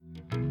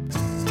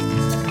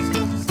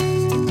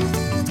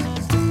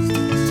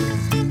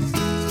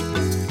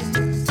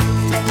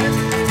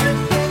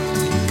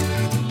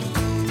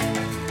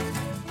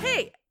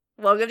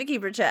welcome to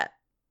Keeper Chat.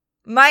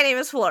 My name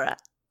is Flora.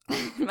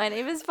 My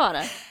name is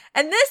Fauna.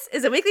 And this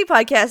is a weekly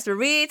podcast where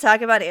we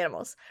talk about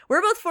animals.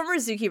 We're both former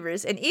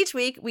zookeepers, and each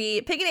week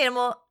we pick an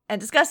animal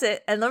and discuss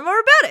it and learn more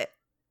about it.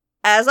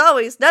 As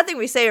always, nothing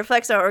we say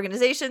reflects our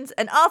organizations,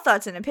 and all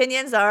thoughts and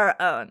opinions are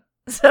our own.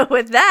 So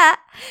with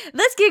that,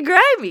 let's get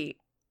grimy.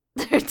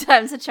 Third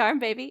time's a charm,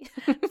 baby.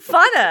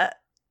 Fauna,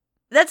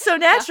 that's so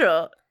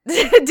natural.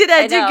 Did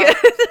I do good?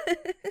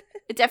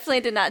 It definitely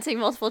did not take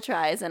multiple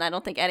tries, and I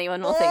don't think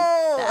anyone will think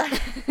that.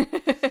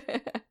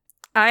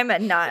 I'm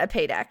not a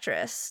paid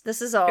actress.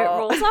 This is all... It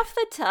rolls off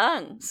the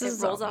tongue.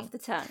 It rolls off the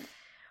tongue.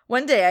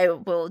 One day I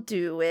will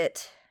do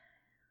it.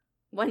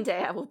 One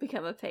day I will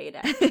become a paid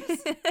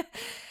actress.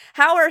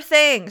 How are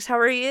things? How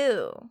are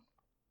you?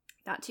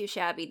 Not too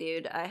shabby,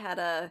 dude. I had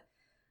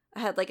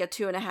like a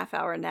 2.5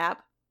 hour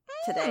nap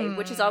today,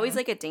 which is always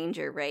like a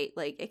danger, right?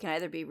 Like it can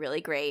either be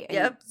really great and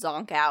you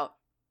zonk out,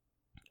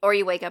 or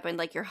you wake up and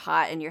like you're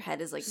hot and your head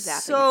is like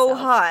zapping so itself.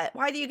 Hot.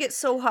 Why do you get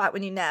so hot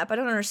when you nap? I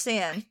don't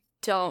understand.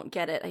 I don't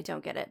get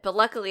it. But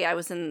luckily I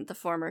was in the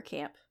former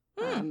camp.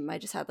 I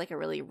just had like a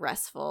really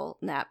restful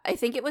nap. I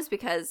think it was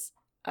because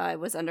I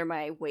was under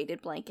my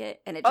weighted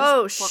blanket and it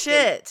just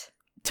shit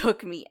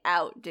took me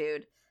out,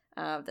 dude.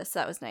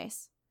 That was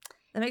nice.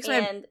 That makes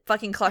my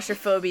fucking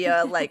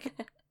claustrophobia like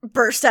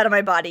burst out of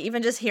my body.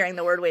 Even just hearing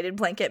the word weighted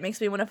blanket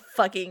makes me want to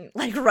fucking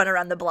like run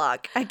around the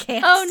block. I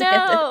can't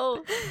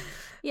stand it.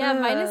 Yeah,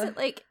 mine isn't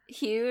like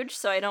huge,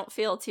 so I don't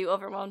feel too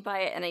overwhelmed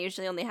by it, and I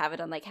usually only have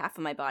it on like half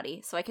of my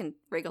body, so I can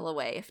wriggle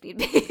away if need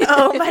be.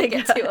 Oh my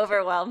God. Get too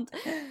overwhelmed.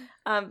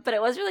 But it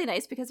was really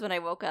nice because when I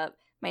woke up,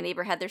 my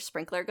neighbor had their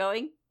sprinkler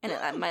going,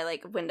 and my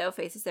like window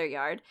faces their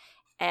yard,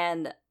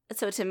 and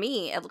so to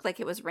me, it looked like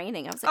it was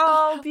raining. I was like,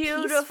 oh,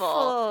 beautiful.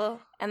 Peaceful.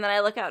 And then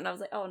I look out and I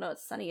was like, oh no,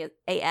 it's sunny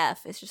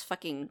AF. It's just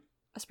fucking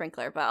a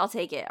sprinkler, but I'll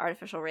take it.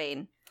 Artificial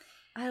rain.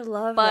 I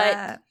love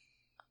that.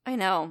 I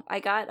know.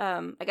 I got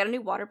a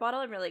new water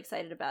bottle. I'm really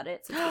excited about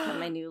it. So it's become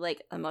my new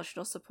like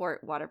emotional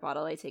support water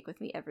bottle I take with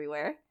me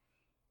everywhere.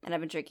 And I've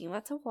been drinking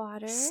lots of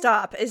water.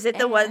 Stop. Is it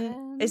the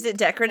one? Is it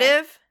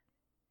decorative?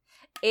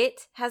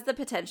 It has the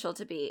potential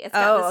to be. It's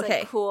got this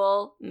like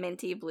cool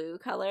minty blue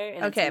color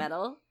and it's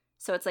metal.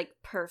 So it's like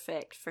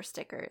perfect for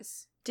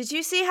stickers. Did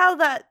you see how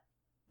that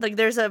like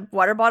there's a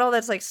water bottle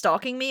that's like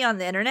stalking me on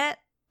the internet?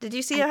 Did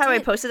you see how I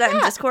posted that in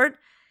Discord?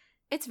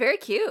 It's very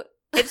cute.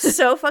 It's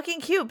so fucking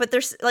cute, but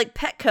there's like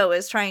Petco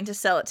is trying to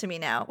sell it to me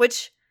now,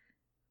 which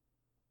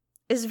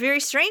is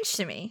very strange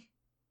to me.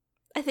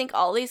 I think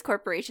all these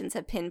corporations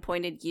have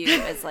pinpointed you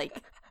as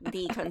like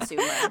the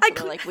consumer.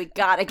 They're like, we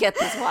gotta get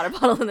this water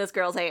bottle in this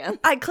girl's hand.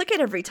 I click it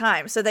every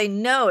time, so they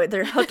know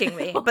they're hooking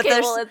me. But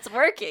it's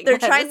working. They're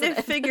trying to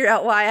figure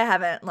out why I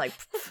haven't like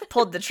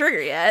pulled the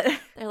trigger yet.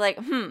 They're like,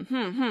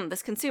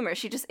 this consumer,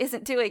 she just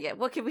isn't doing it.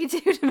 What can we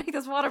do to make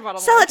this water bottle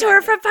sell it to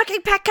her from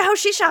fucking Petco?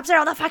 She shops there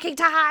all the fucking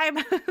time.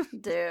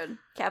 Dude,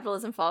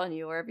 capitalism following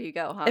you wherever you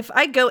go, huh? If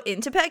I go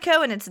into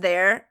Petco and it's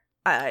there,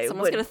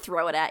 someone's gonna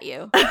throw it at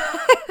you.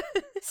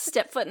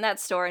 Step foot in that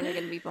store and you're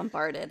gonna be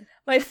bombarded.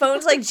 My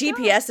phone's like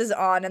GPS is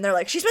on and they're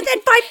like, she's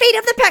within 5 feet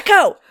of the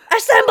Petco!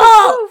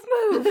 Assemble!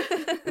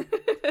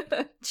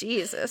 Move!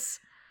 Jesus.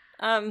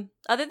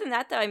 Other than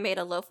that though, I made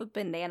a loaf of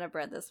banana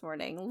bread this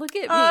morning. Look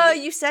at me. Oh,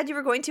 you said you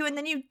were going to and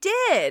then you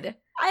did.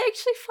 I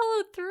actually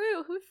followed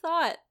through. Who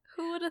thought?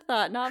 Who would have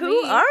thought? Not me.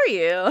 Who are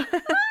you?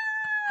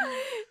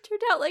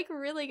 Turned out like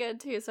really good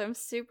too, so I'm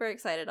super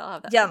excited. I'll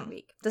have that Yum.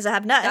 week. Does it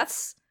have nuts?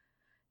 That's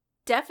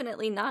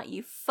definitely not,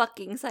 you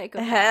fucking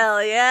psychopath.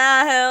 Hell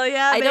yeah,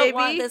 baby. I don't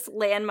want this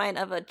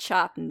landmine of a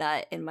chopped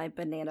nut in my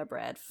banana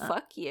bread.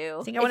 Fuck you.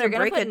 I think I want to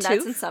break a tooth?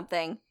 Nuts in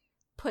something,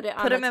 put it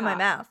on Put them in my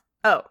mouth.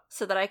 Oh.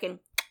 So that I can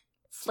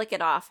flick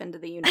it off into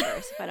the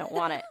universe if I don't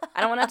want it.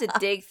 I don't want to have to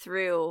dig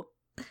through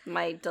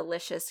my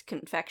delicious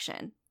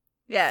confection.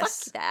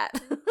 Yes. Fuck that.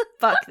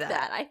 Fuck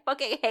that. I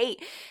fucking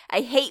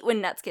hate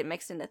when nuts get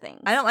mixed into things.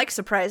 I don't like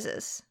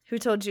surprises. Who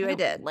told you I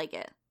did? Like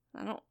it.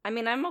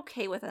 I'm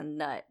okay with a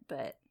nut,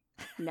 but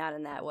not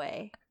in that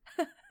way.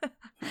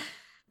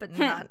 But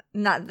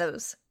not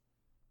those.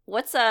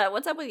 What's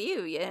up with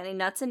you? You any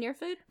nuts in your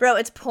food? Bro,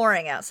 it's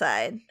pouring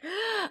outside.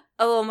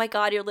 Oh my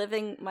god, you're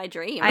living my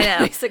dream. I know.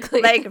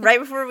 Basically. Like right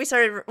before we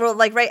started,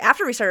 right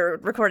after we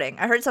started recording,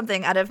 I heard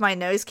something out of my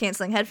noise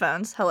canceling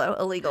headphones. Hello,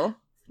 illegal.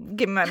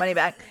 Give me my money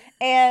back.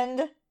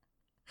 And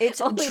it's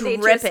only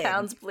dripping. Nature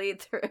sounds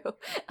bleed through.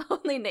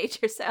 Only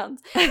nature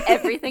sounds.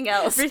 Everything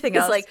else is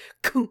like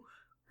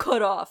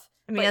cut off.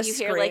 I mean, but you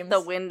hear like the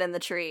wind in the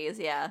trees.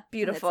 Yeah,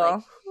 beautiful.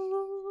 Like,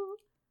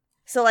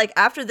 so like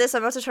after this,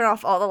 I'm about to turn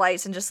off all the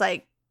lights and just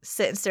like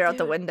sit and stare out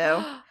the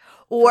window,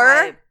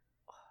 or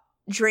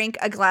drink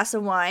a glass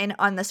of wine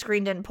on the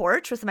screened-in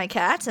porch with my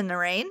cats in the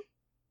rain.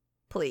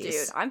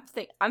 Please, dude,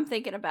 I'm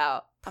thinking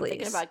about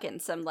getting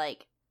some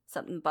like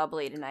something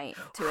bubbly tonight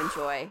to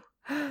enjoy.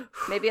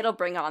 Maybe it'll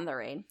bring on the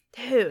rain.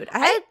 Dude,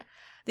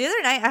 the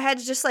other night I had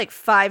just like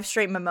 5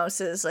 straight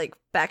mimosas like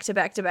back to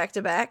back to back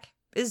to back.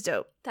 It's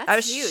dope.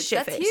 That's huge.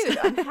 That's huge.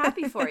 I'm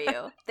happy for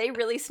you. They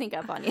really sneak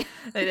up on you.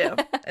 They do.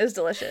 It was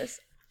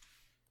delicious.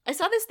 I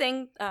saw this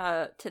thing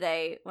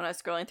today when I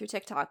was scrolling through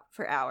TikTok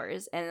for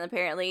hours, and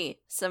apparently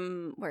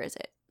where is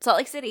it? Salt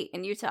Lake City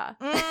in Utah.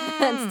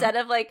 Instead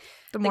of like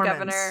the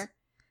governor,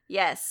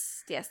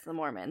 yes, the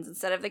Mormons.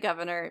 Instead of the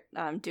governor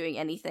doing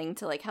anything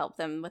to like help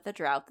them with the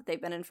drought that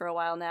they've been in for a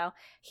while now,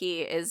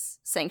 he is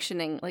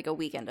sanctioning like a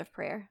weekend of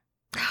prayer.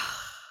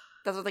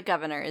 That's what the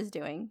governor is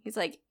doing. He's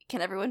like,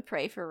 can everyone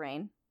pray for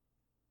rain?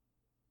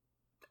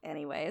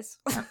 Anyways.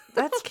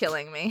 That's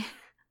killing me.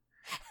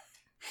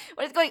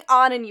 What is going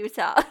on in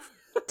Utah?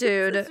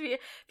 Dude. If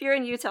you're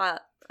in Utah,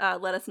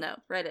 let us know.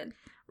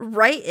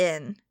 Write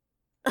in.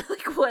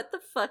 Like, what the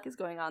fuck is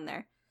going on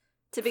there?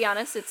 To be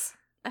honest, it's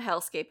a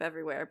hellscape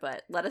everywhere,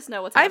 but let us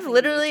know what's happening. I've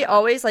literally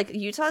always, like,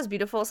 Utah is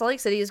beautiful. Salt Lake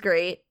City is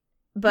great,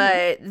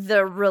 but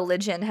the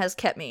religion has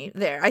kept me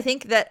there. I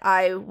think that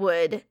I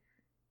would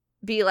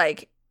be,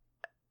 like,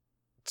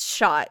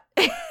 shot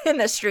in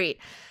the street.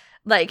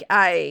 Like,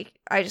 I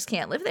just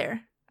can't live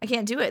there. I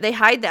can't do it. They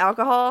hide the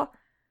alcohol.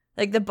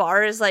 Like, the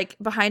bar is, like,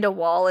 behind a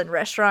wall in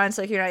restaurants.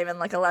 Like, you're not even,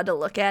 like, allowed to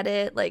look at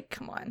it. Like,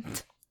 come on.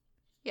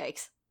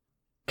 Yikes.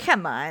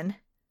 Come on.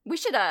 We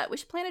should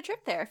plan a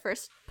trip there.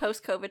 First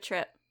post-COVID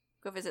trip.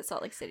 Go visit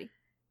Salt Lake City.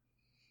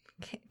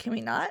 Can we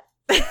not?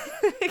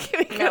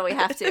 No, we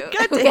have to.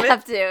 We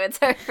have to. It's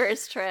our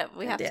first trip.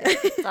 We have to.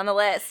 It's on the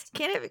list.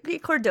 Can't it be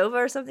Cordova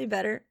or something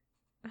better?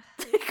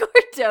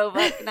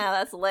 Cordova. No,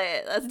 that's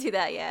lit. Let's do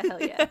that. Yeah.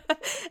 Hell yeah.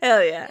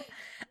 Hell yeah.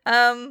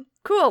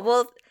 Cool.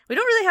 Well, we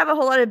don't really have a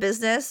whole lot of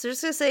business. We're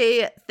just going to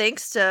say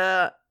thanks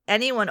to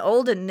anyone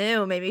old and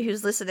new, maybe,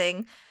 who's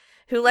listening,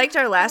 who liked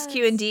our last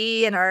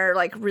Q&D and our,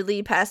 like,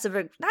 really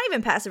not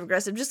even passive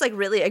aggressive, just, like,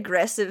 really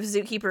aggressive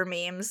Zookeeper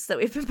memes that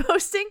we've been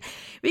posting.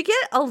 We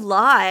get a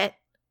lot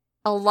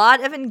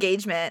of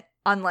engagement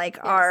on,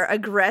 like, our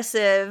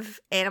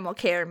aggressive animal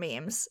care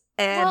memes.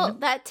 And well,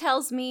 that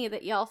tells me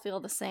that y'all feel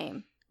the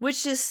same.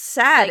 Which is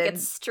sad. Like,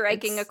 it's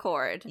striking a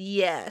chord.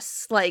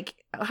 Yes. Like,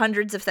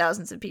 hundreds of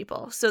thousands of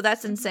people. So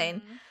that's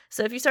insane.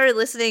 So if you started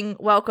listening,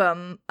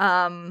 welcome.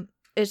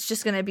 It's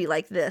just going to be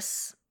like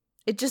this.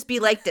 It just be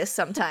like this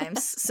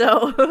sometimes.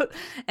 So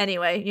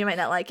anyway, you might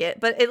not like it,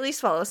 but at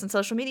least follow us on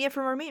social media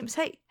for more memes.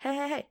 Hey.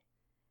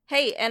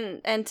 Hey,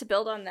 and to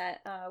build on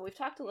that, we've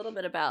talked a little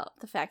bit about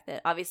the fact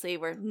that obviously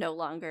we're no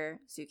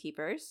longer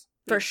zookeepers.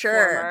 For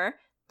sure.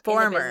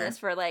 Former. In the business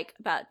for like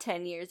about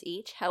 10 years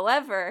each.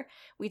 However,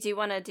 we do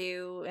want to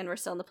do, and we're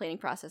still in the planning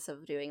process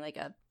of doing like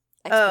a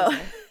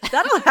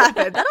that'll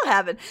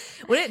happen.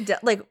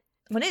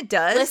 When it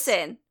does.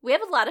 Listen, we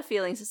have a lot of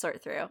feelings to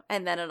sort through,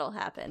 and then it'll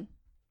happen.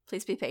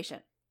 Please be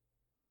patient.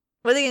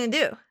 What are they going to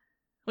do?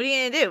 What are you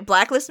going to do?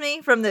 Blacklist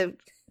me from the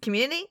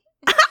community?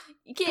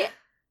 You can't.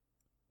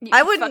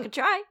 I wouldn't fucking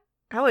try.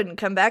 I wouldn't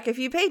come back if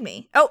you paid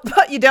me. Oh,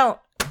 but you don't.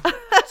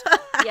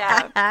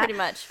 Yeah, pretty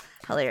much.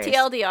 Hilarious.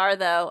 TLDR,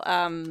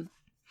 though,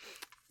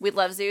 we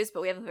love zoos,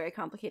 but we have a very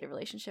complicated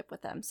relationship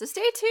with them. So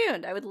stay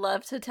tuned. I would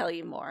love to tell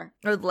you more.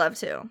 I would love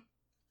to.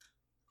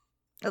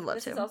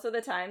 This is also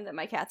the time that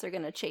my cats are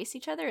going to chase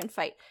each other and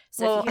fight.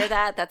 So if you hear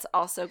that, that's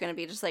also going to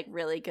be just like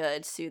really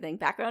good, soothing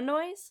background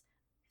noise.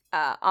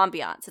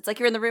 Ambiance. It's like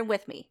you're in the room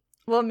with me.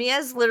 Well,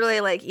 Mia's literally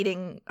like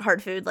eating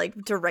hard food like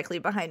directly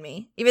behind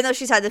me. Even though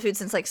she's had the food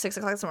since like 6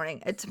 o'clock this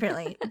morning, it's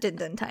apparently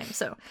didn't in time.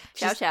 So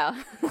ciao.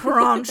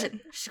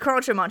 She's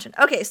crunching.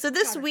 Okay, so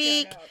this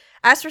week,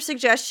 ask for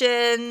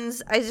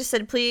suggestions. I just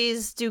said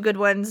please do good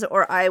ones,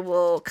 or I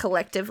will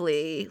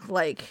collectively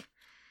like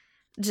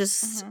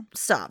just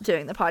stop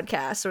doing the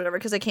podcast or whatever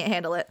because I can't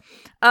handle it.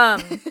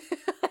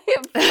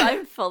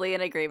 I'm fully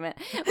in agreement.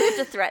 We have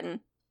to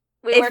threaten.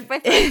 We work by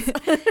threats.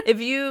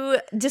 If you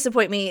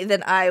disappoint me,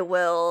 then I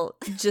will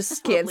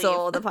just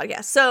cancel the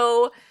podcast.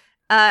 So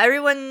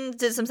everyone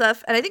did some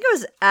stuff, and I think it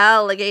was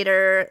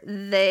Alligator.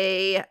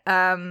 They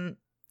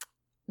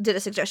did a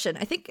suggestion.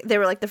 I think they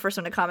were like the first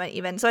one to comment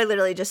even. So I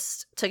literally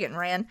just took it and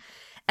ran.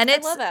 And I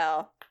love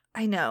Al.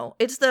 I know.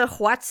 It's the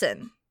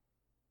Hoatzin.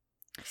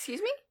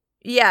 Excuse me?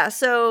 Yeah,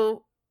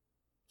 so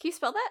can you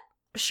spell that?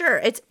 Sure.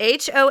 It's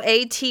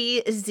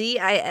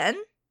Hoatzin.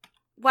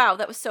 Wow,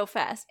 that was so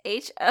fast.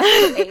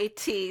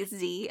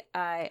 Hoatzin.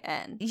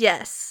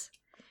 Yes.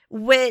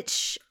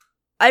 Which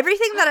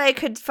everything that I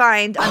could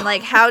find on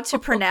like how to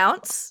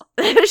pronounce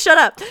shut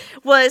up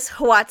was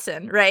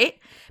Hoatzin, right?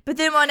 But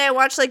then when I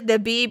watched like the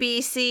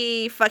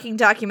BBC fucking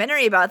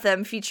documentary about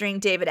them featuring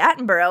David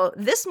Attenborough,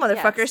 this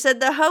motherfucker said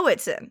the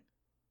Hoatzin.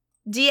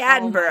 D.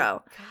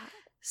 Attenborough.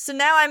 So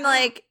now I'm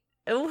like,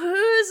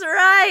 who's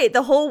right?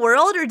 The whole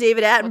world or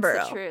David Attenborough?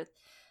 What's the truth?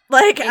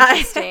 Like,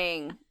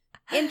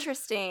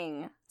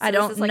 Interesting. So I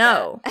don't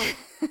know.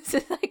 This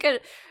is like a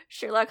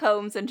Sherlock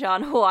Holmes and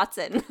John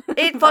Watson.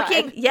 It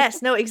fucking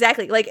yes, no,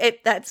 exactly.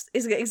 Like that's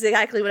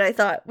exactly what I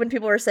thought when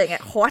people were saying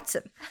it.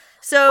 Hoatzin.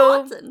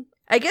 So Hoatzin.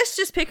 I guess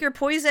just pick your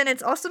poison.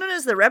 It's also known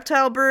as the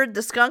reptile bird,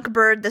 the skunk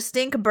bird, the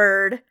stink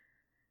bird.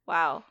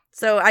 Wow.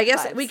 So I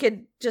guess we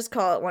could just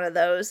call it one of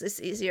those. It's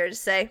easier to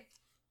say.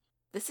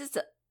 This is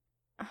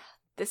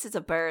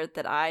a bird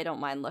that I don't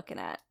mind looking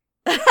at.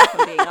 If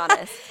I'm being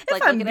honest.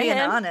 Like, if I'm being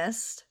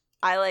honest.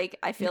 I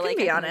feel like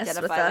I can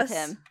identify with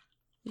him.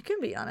 You can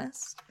be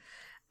honest.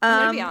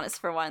 I'm gonna be honest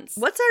for once.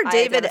 What's our I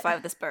David? identify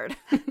with this bird.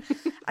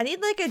 I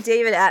need like a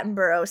David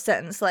Attenborough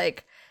sentence,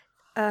 like,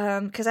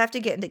 because I have to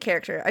get into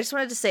character. I just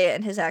wanted to say it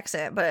in his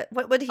accent, but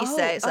what would he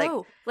say? It's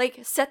like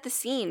set the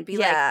scene. Be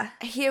Yeah.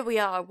 like, here we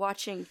are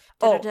watching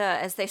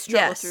as they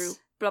struggle through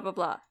blah blah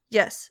blah.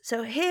 Yes.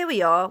 So here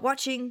we are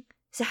watching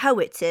the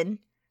Howitson.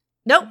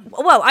 Nope.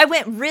 Whoa! I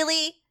went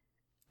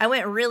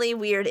really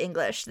weird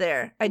English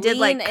there. I did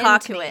Lean like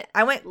Cockney. into it.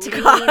 I went to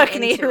Lean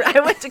Cockney. into it. I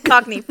went to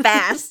Cockney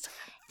fast.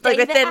 Like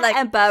within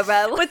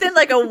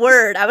like a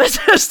word. I was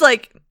just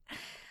like,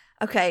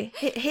 okay,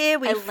 here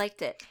we. I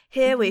liked it.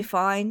 Here we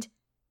find.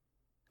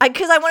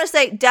 Because I want to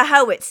say the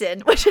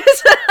Howitson, which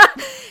is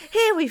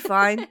here we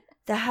find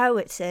the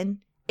Howitson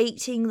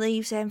eating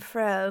leaves and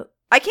fro.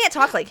 I can't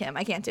talk like him.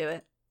 I can't do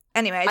it.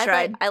 Anyway, I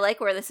tried. I like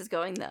where this is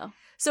going though.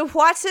 So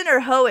Watson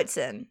or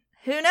Howitson?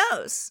 Who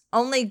knows?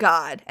 Only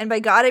God. And by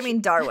God, I mean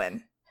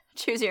Darwin.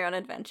 Choose your own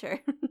adventure.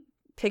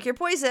 Pick your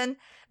poison.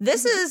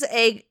 This is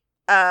a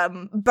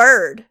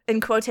bird in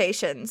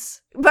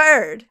quotations.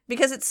 Bird.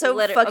 Because it's so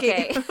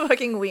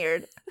fucking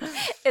weird.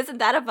 Isn't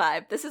that a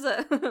vibe? This is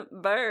a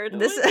bird.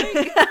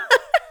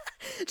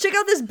 Check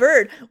out this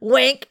bird.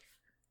 Wink.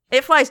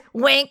 It flies.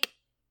 Wink.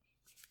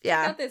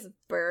 Yeah. Check out this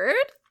bird.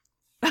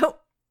 Oh,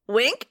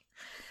 wink.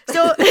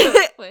 So,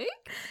 Wink?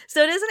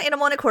 So it is an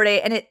animal in a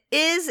chordate, and it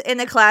is in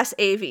the class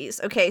Aves.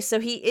 Okay,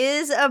 so he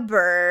is a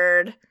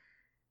bird.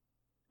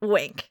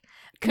 Wink.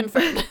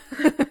 Confirmed.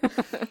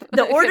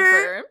 The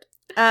order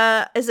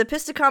is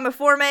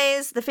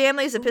Epistocomiformes. The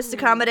family is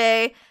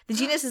Epistocomidae. The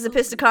genus is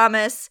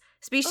Epistocomus.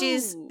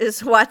 Species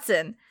is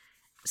Watson.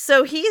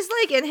 So he's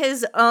like in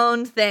his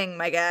own thing,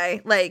 my guy.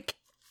 Like,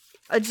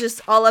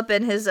 just all up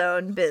in his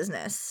own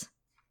business.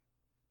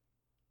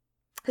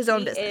 His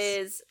own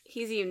business.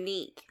 He's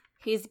unique.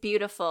 He's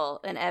beautiful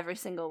in every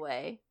single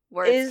way.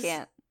 Words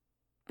can't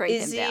bring him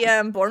down.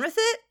 Is he born with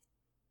it?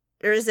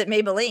 Or is it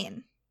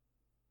Maybelline?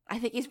 I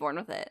think he's born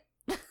with it.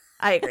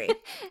 I agree. You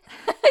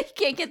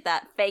can't get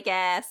that fake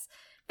ass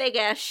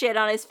shit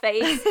on his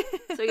face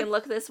so he can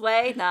look this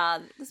way. Nah,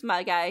 this is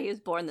my guy. He was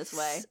born this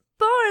way.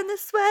 Born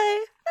this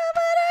way.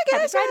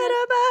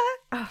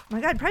 Oh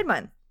my God, Pride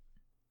Month.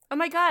 Oh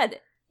my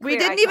God. We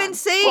didn't even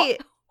say...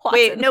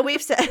 Wait, no,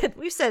 we've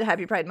said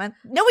Happy Pride Month.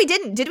 No, we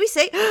didn't. Did we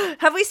say?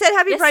 Have we said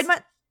Happy Pride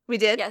Month? We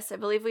did. Yes, I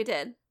believe we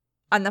did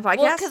on the podcast.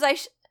 Well, because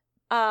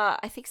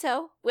I think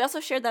so. We also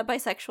shared that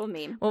bisexual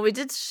meme. Well, we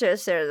did share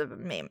the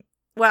meme.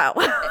 Wow,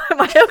 am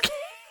I okay?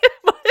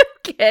 Am I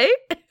okay?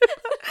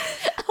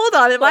 Hold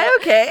on, am I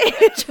okay?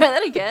 Try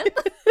that again.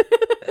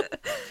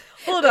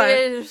 Hold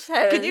on.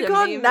 Can you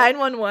call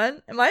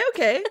 911? Am I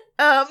okay?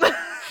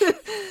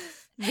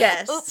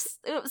 Yes. Oops,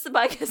 the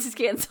podcast is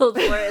canceled.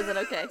 Or is it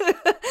okay?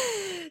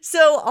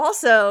 So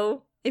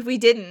also, if we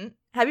didn't,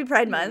 Happy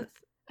Pride Month.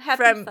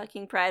 Happy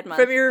fucking Pride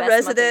Month. From your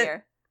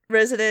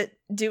resident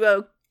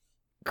duo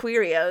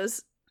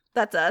Queerios.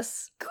 That's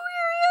us.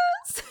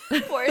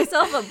 Queerios? Pour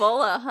yourself a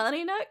bowl of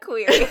Honey Nut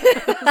Queerios.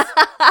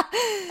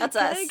 That's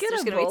us.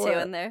 There's going to be 2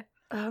 in there.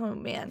 Oh,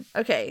 man.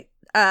 Okay.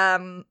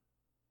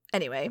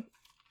 Anyway.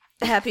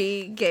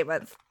 Happy Gay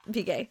Month.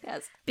 Be gay.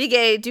 Yes. Be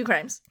gay, do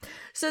crimes.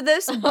 So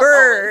this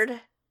bird,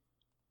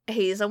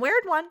 he's a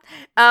weird one,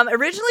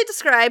 originally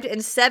described in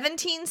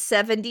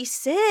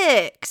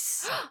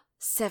 1776.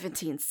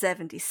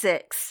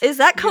 1776. Is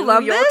that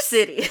Columbus? New York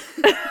City.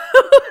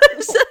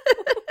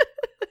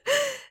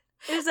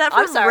 Is that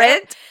from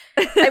Rent?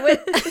 I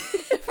went...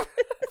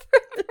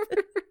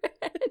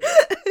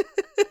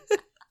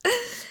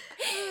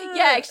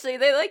 Yeah, actually,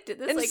 they did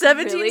this in like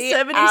 1776. really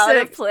out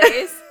of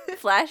place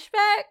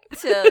flashback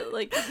to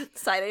like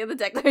signing of the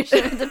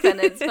Declaration of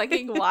Independence.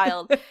 Fucking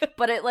wild,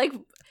 but it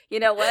you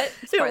know what?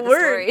 It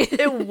worked.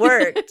 It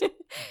worked.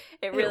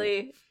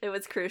 It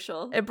was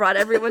crucial. It brought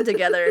everyone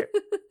together.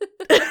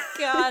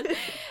 God,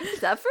 is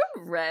that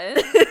from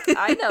Rent?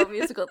 I know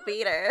musical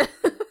theater.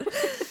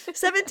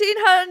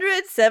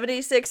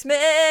 1776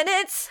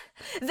 minutes,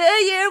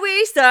 the year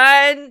we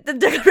signed the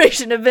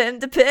Declaration of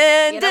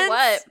Independence. You know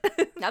what?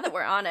 Now that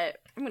we're on it,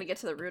 I'm going to get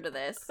to the root of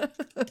this.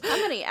 How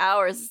many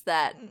hours is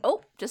that?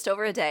 Oh, just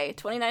over a day.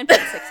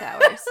 29.6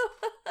 hours.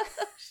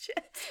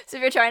 Shit. So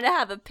if you're trying to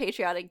have a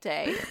patriotic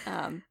day,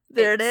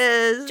 there it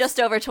is. Just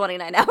over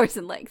 29 hours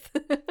in length.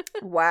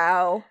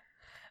 Wow.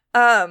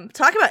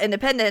 Talk about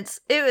independence.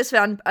 It was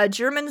found a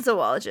German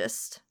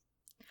zoologist.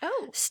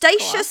 Oh.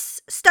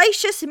 Statius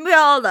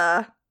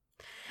Müller.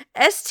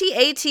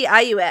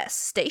 Statius.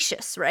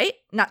 Statius, right?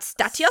 Not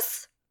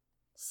Statius?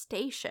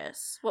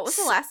 Statius. What was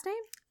the last name?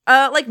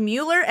 Like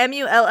Mueller,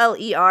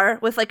 Muller,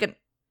 with like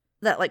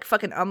that like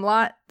fucking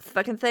umlaut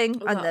fucking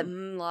thing on the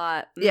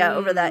umlaut. Yeah,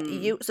 over that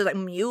U. So like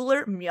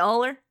Mueller.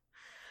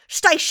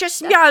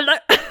 Statius Müller.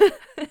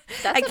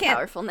 That's a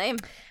powerful name.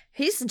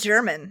 He's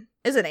German,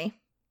 isn't he?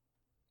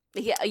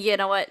 Yeah, you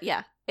know what?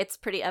 Yeah, it's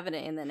pretty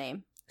evident in the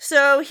name.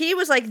 So he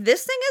was like,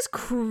 "This thing is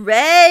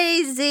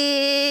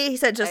crazy." He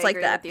said just I like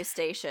agree that. With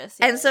Eustachius.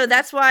 Yeah, and so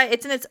that's why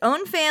it's in its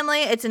own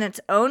family. It's in its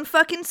own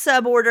fucking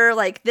suborder.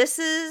 Like this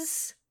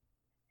is,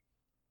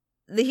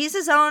 he's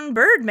his own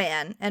bird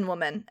man and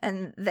woman,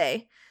 and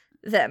they.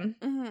 them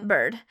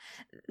bird.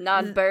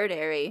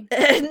 Non-birdary.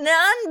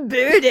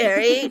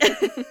 Non-birdary.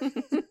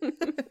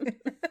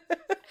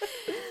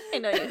 I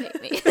know you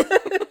hate me.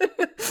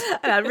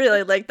 I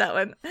really like that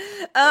one.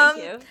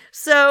 Thank you.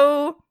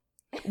 So,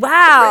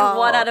 wow.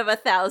 1 out of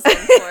 1,000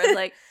 for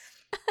like.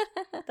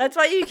 That's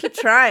why you keep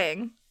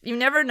trying. You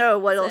never know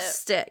what'll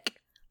stick.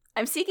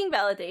 I'm seeking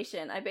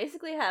validation. I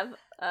basically have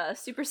a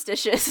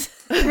superstitious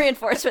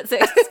reinforcement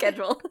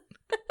schedule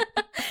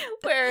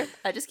where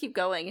I just keep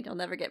going and you'll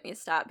never get me to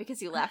stop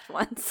because you laughed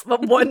once.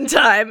 But one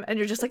time, and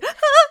you're just like,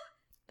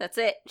 That's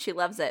it. She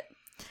loves it.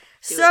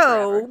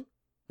 So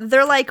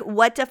they're like,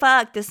 what the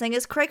fuck? This thing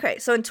is cray-cray.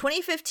 So in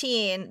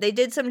 2015, they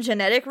did some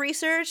genetic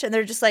research, and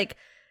they're just like,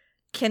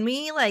 can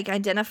we like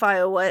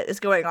identify what is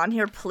going on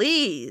here,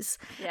 please?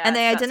 Yeah, and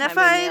they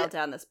identified nail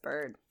down this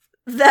bird.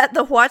 That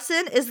the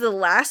Watson is the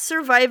last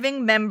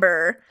surviving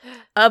member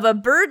of a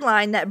bird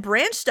line that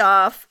branched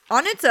off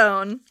on its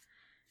own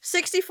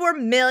 64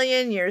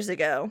 million years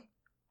ago,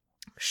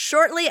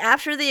 shortly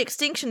after the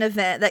extinction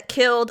event that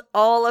killed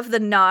all of the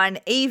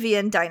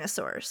non-avian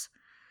dinosaurs.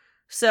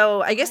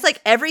 So I guess like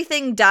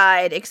everything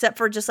died except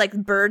for just like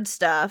bird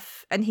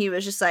stuff, and he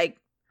was just like,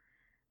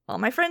 all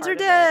my friends are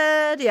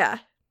dead. Yeah.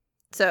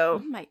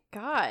 So oh my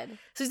god.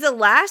 So he's the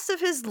last of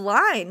his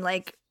line.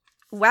 Like,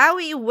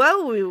 wowie,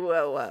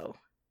 whoa.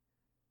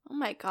 Oh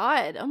my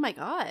god. Oh my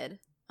god.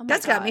 Oh my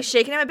That's got me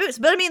shaking in my boots.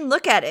 But I mean,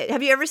 look at it.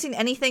 Have you ever seen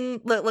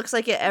anything that looks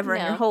like it ever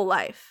in your whole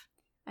life?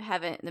 I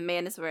haven't. The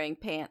man is wearing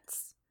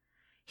pants.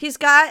 He's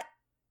got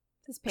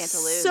his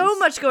pantaloons. So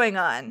much going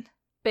on.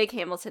 Big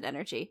Hamilton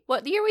energy.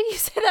 What year would you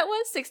say that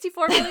was?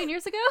 64 million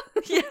years ago?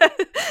 Yeah.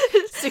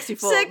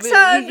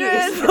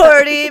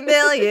 640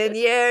 million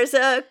years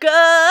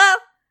ago.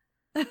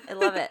 I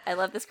love it. I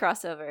love this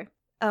crossover.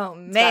 Oh,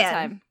 It's man. about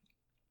time.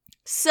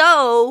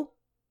 So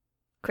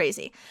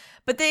crazy.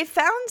 But they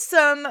found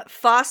some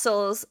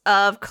fossils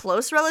of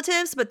close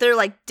relatives, but they're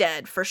like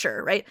dead for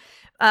sure, right?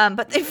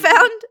 But they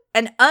found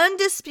an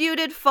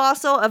undisputed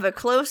fossil of a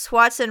close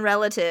Watson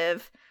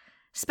relative,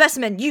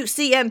 specimen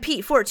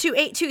UCMP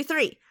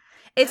 42823.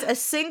 It's a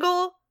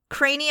single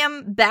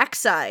cranium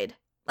backside.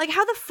 Like,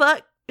 how the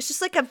fuck? It's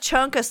just like a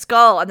chunk of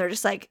skull, and they're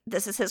just like,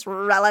 this is his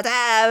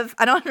relative.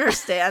 I don't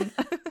understand.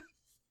 This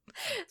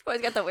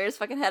boy's got the weirdest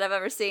fucking head I've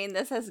ever seen.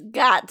 This has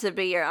got to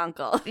be your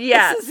uncle.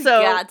 Yeah,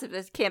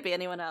 this can't be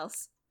anyone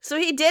else. So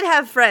he did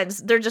have friends.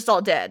 They're just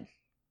all dead.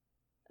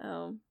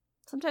 Oh,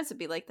 sometimes it'd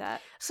be like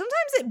that.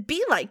 Sometimes it'd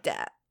be like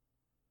that.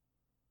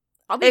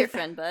 I'll be your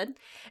friend, bud.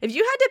 If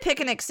you had to pick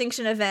an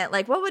extinction event,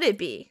 like, what would it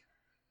be?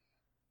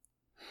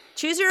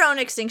 Choose your own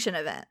extinction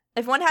event.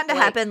 If one had to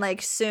happen,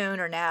 like, soon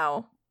or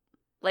now.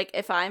 Like,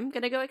 if I'm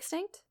gonna go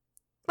extinct?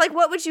 Like,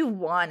 what would you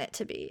want it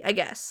to be, I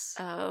guess?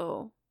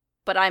 Oh.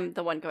 But I'm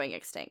the one going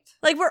extinct.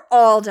 Like, we're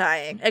all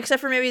dying,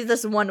 except for maybe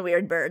this one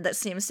weird bird that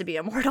seems to be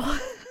immortal.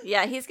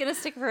 Yeah, he's gonna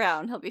stick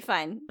around. He'll be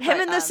fine. Him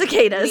and the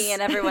cicadas. Me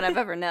and everyone I've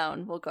ever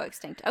known will go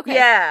extinct. Okay.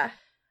 Yeah.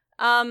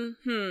 I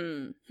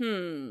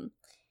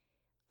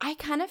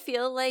kind of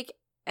feel like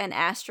an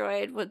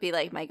asteroid would be,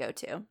 like, my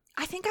go-to.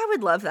 I think I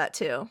would love that,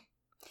 too.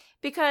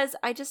 Because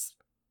I just,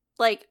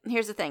 like,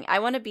 here's the thing. I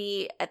want to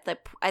be at the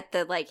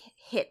like,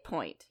 hit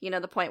point. You know,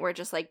 the point where it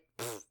just, like,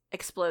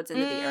 explodes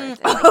into the earth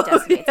and, like,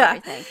 decimates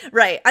everything.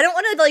 Right. I don't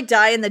want to, like,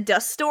 die in the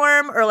dust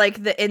storm or,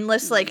 like, the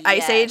endless, like,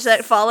 ice age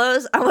that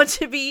follows. I want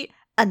to be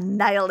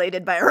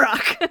annihilated by a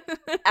rock.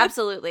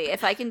 Absolutely.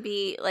 If I can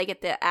be, like,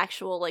 at the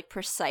actual, like,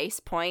 precise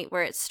point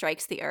where it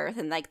strikes the earth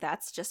and, like,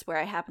 that's just where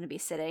I happen to be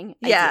sitting.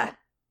 Yeah. Ideal.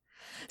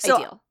 So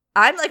Ideal.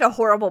 I'm, like, a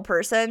horrible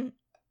person.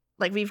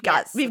 Like, we've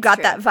got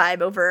that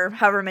vibe over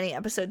however many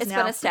episodes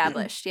now. It's been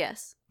established,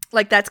 yes.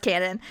 Like, that's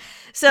canon.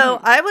 So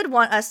I would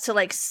want us to,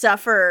 like,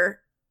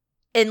 suffer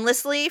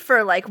endlessly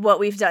for, like, what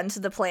we've done to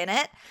the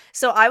planet.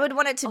 So I would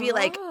want it to be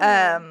like,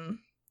 I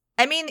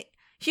mean,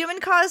 human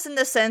caused in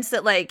the sense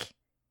that, like,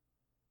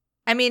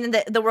 I mean,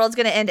 the world's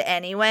gonna end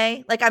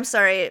anyway. Like, I'm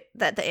sorry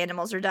that the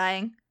animals are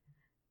dying,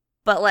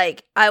 but,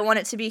 like, I want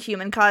it to be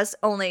human caused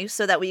only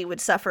so that we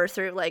would suffer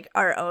through, like,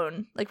 our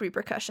own, like,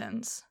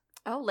 repercussions.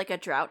 Oh, like a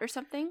drought or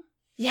something?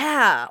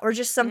 Yeah, or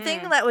just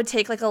something that would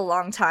take, like, a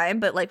long time,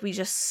 but, like, we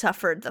just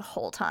suffered the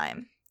whole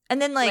time.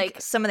 And then, like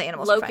some of the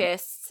animals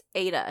locusts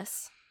ate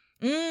us.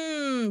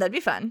 That'd be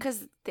fun.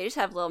 Because they just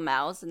have little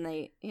mouths and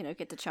they, you know,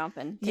 get to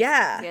chomping.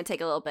 Yeah. It's going to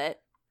take a little bit.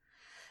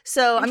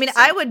 So, I mean,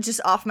 I would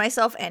just off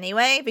myself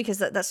anyway, because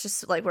that's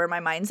just, like, where my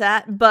mind's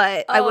at.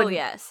 But I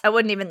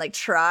wouldn't even, like,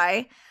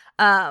 try.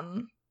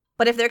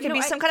 But if there could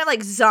be some kind of,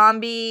 like,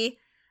 zombie,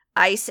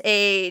 ice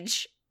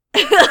age,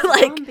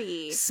 like,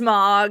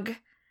 smog,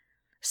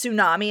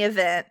 tsunami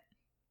event.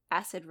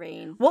 Acid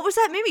rain. What was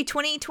that movie?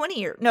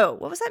 2020 or no?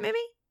 What was that movie?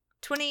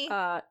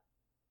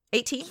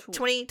 2018?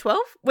 2012?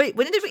 Wait,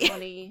 when did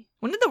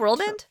when did the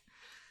world end?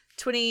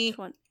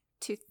 2000.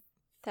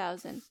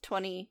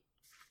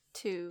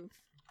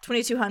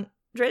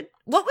 2200?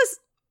 What was?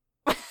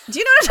 Do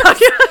you know what I'm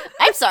talking about?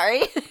 I'm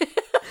sorry.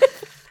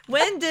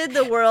 When did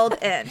the world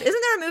end?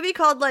 Isn't there a movie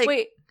called, like,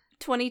 wait,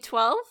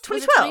 2012?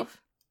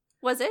 2012.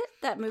 Was it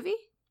that movie?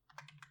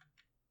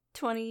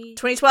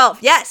 2012.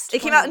 Yes,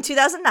 it came out in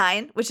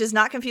 2009, which is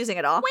not confusing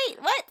at all. Wait,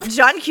 what?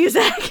 John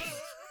Cusack.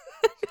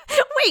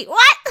 Wait,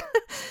 what?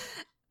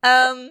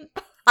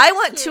 I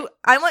want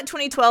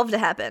 2012 to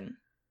happen.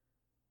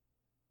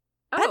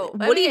 Oh,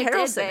 Woody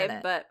Harrelson in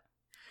it. But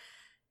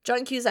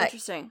John Cusack.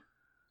 Interesting.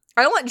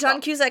 I want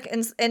John Cusack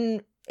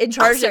in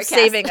charge of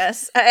saving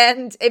us,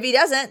 and if he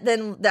doesn't,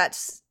 then that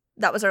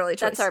was our only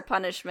choice. That's our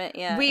punishment.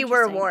 Yeah, we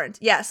were warned.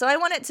 Yeah, so I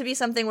want it to be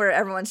something where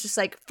everyone's just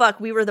like, "Fuck,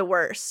 we were the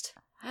worst."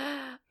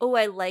 Oh,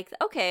 I like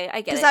that. Okay,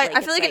 I get it. Because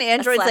I feel like an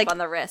android's a slap like on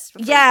the wrist.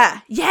 Yeah,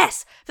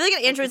 yes. I feel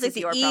like an android's like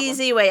the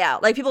easy way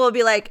out. Like people will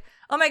be like,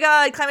 "Oh my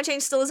god, climate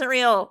change still isn't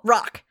real."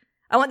 Rock.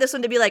 I want this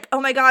one to be like,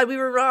 "Oh my god, we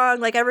were wrong.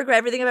 Like I regret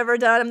everything I've ever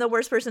done. I'm the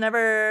worst person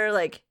ever."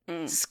 Like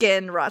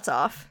skin rots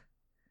off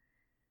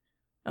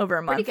over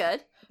a month. Pretty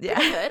good. Yeah,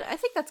 pretty good. I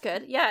think that's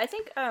good. Yeah, I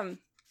think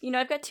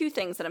I've got two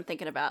things that I'm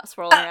thinking about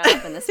swirling around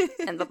up in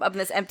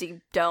this empty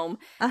dome.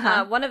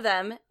 One of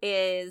them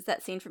is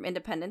that scene from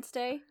Independence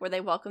Day where they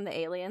welcome the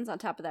aliens on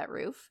top of that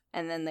roof,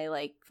 and then they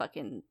like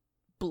fucking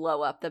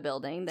blow up the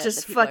building that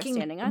just the people fucking are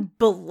standing on.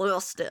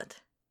 Blasted.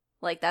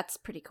 Like that's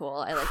pretty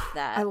cool. I like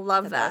that. I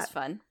love that. That was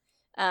fun.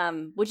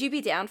 Would you be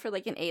down for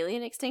like an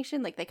alien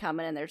extinction? Like they come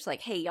in and they're just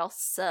like, "Hey, y'all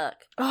suck.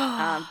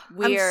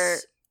 We're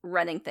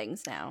running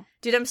things now."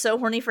 Dude, I'm so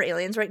horny for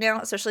aliens right now,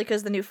 especially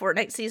because the new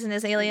Fortnite season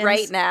is aliens.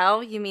 Right now?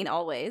 You mean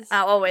always?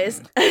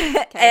 Always.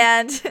 Okay.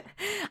 And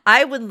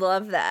I would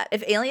love that.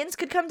 If aliens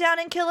could come down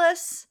and kill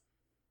us,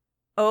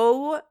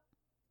 that's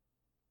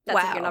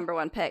like your number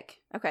one pick.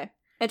 Okay.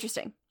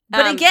 Interesting.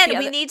 But again,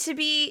 we need to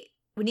be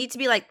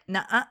like,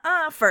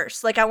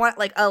 first. Like, I want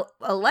like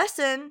a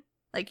lesson.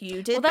 Like,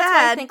 you did that's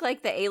bad. Why I think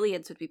like the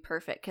aliens would be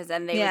perfect, because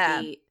then they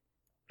would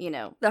be,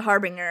 the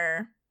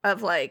harbinger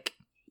of like...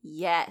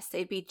 Yes,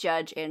 they'd be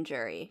judge and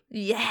jury.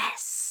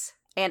 Yes.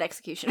 And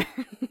executioner.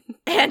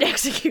 And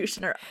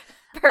executioner.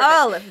 Perfect.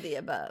 All of the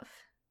above.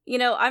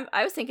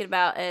 I was thinking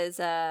about is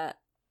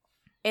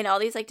in all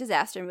these like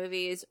disaster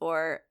movies,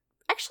 or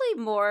actually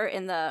more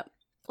in the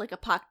like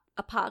apocalyptic.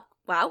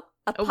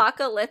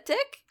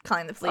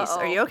 Calling the police.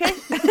 Are you okay?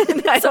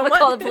 Someone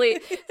call the police.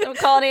 Someone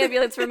call an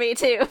ambulance for me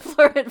too.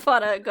 Flora and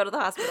Fauna go to the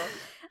hospital.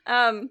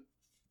 All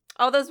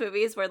those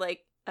movies where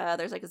like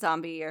there's like a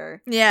zombie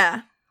or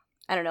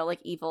I don't know, like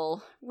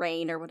evil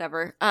rain or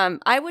whatever.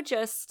 I would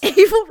just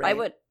evil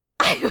rain.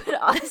 I would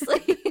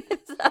honestly.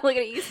 I'm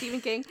looking at you, Stephen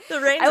King. The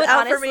rain's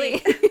out for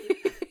me.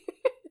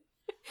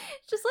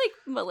 Just like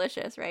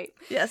malicious, right?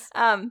 Yes.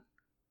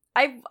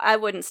 I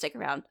wouldn't stick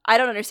around. I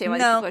don't understand why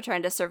these people are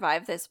trying to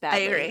survive this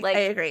badly. I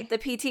agree. The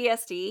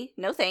PTSD,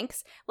 no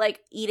thanks.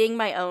 Like eating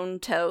my own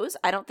toes,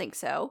 I don't think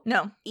so.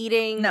 No.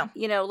 Eating,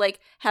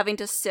 like having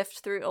to sift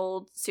through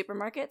old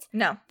supermarkets.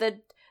 No.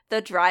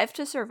 The drive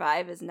to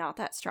survive is not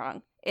that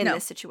strong in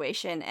this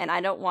situation, and I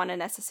don't want to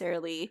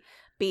necessarily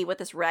be with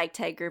this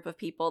ragtag group of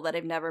people that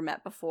I've never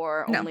met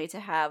before, only to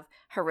have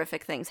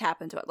horrific things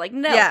happen to it. Like,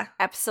 no,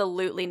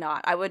 absolutely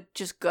not. I would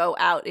just go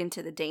out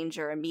into the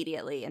danger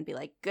immediately and be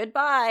like,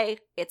 goodbye,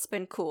 it's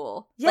been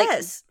cool.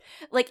 Yes.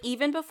 Like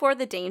even before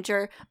the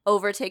danger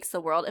overtakes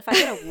the world, if I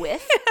get a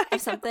whiff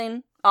of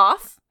something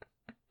off,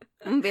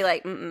 I'm gonna be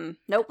like,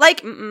 nope.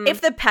 Like,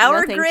 if the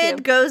power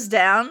grid goes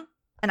down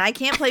and I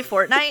can't play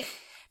Fortnite...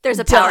 There's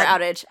a power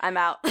outage. I'm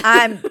out.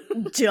 I'm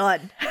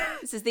done.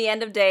 This is the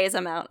end of days.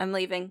 I'm out. I'm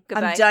leaving.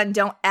 Goodbye. I'm done.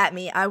 Don't at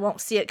me. I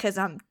won't see it because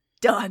I'm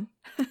done.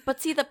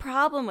 But see, the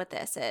problem with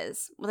this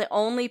is, the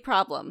only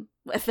problem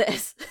with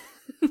this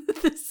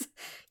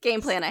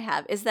game plan I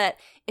have is that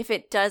if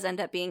it does end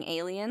up being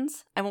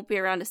aliens, I won't be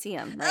around to see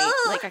them. Right?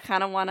 Like, I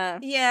kind of want to.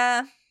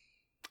 Yeah.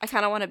 I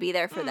kind of want to be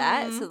there for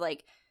that. So,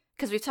 like,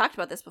 because we've talked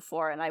about this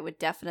before, and I would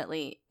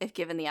definitely, if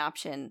given the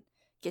option,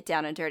 get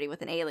down and dirty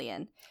with an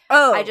alien.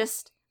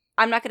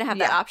 I'm not going to have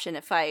that option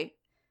if I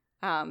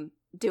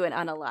do an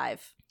unalive.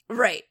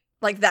 Right.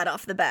 Like that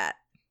off the bat.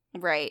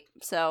 Right.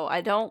 So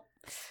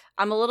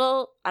I'm a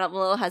little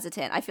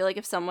hesitant. I feel like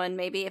if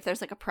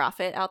there's like a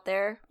prophet out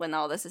there when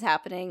all this is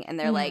happening and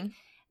they're like,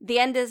 the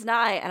end is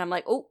nigh. And I'm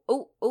like,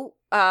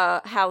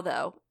 how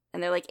though?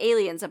 And they're like,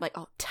 aliens. I'm like,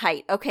 oh,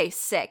 tight. Okay,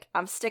 sick.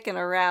 I'm sticking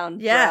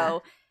around,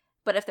 bro.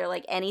 But if they're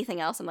like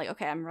anything else, I'm like,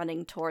 okay, I'm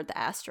running toward the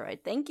asteroid.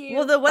 Thank you.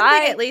 Well, the one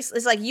thing at least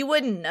is like, you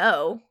wouldn't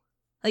know.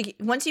 Like,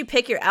 once you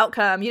pick your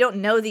outcome, you don't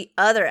know the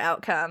other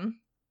outcome.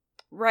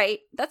 Right.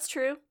 That's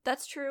true.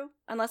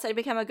 Unless I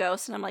become a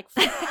ghost and I'm like,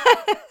 and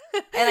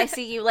I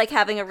see you, like,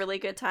 having a really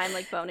good time,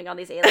 like, boning on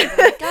these aliens. I'm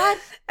like, God.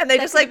 And they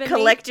just, like,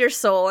 collect your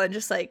soul and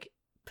just, like,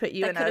 put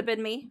you in a... That could have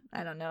been me.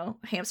 I don't know,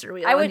 hamster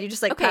wheel. And you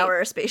just, like, power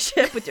a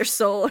spaceship with your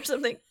soul or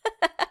something.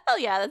 Hell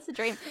yeah, that's a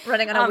dream.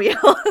 Running on a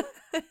wheel.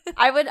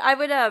 I would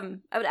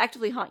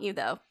actively haunt you,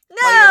 though. No!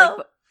 While you're,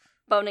 like,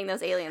 boning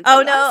those aliens.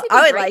 Oh, no.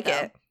 I would like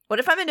it. What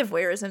if I'm into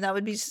voyeurism? That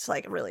would be just,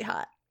 like, really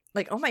hot.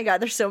 Like, oh my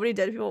God, there's so many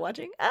dead people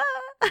watching.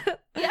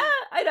 Yeah,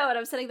 I know. And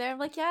I'm sitting there, I'm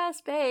like,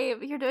 yes,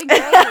 babe, you're doing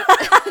great.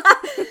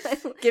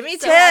 Give me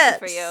tips.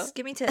 For you.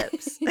 Give me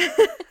tips. Good.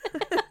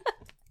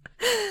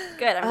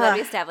 I'm glad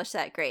we established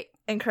that. Great.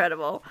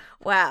 Incredible.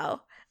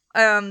 Wow.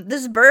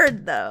 This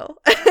bird, though.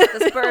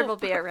 This bird will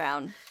be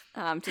around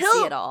to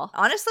see it all.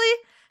 Honestly,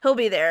 he'll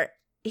be there.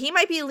 He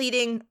might be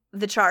leading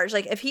the charge.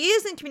 Like, if he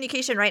is in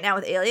communication right now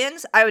with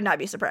aliens, I would not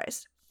be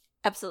surprised.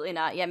 Absolutely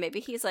not. Yeah, maybe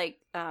he's like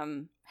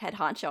head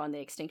honcho on the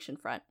extinction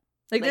front.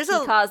 Like he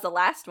caused the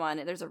last one,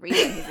 and there's a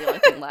reason he's the only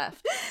thing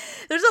left.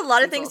 There's a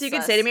lot of things you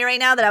could say to me right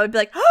now that I would be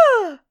like,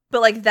 oh,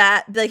 but like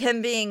that, like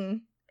him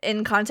being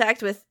in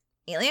contact with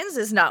aliens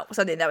is not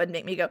something that would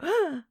make me go,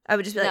 oh. I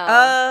would just be like,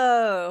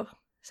 oh,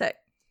 sick.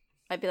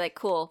 I'd be like,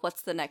 cool,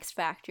 what's the next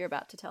fact you're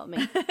about to tell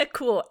me?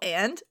 Cool,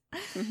 and?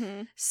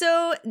 Mm-hmm.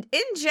 So,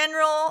 in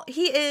general,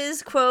 he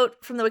is,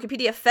 quote, from the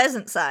Wikipedia,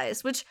 pheasant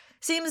size, which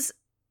seems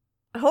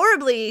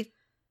horribly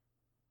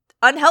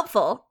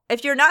unhelpful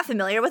if you're not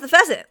familiar with a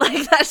pheasant.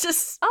 Like, that's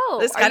just...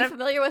 Oh, are you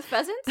familiar with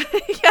pheasants?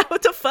 Yeah,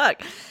 what the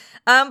fuck?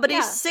 But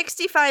he's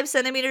 65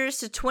 centimeters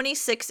to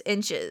 26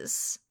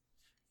 inches.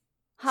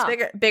 Huh.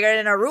 It's bigger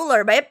than a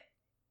ruler, babe.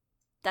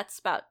 That's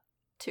about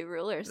 2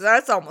 rulers.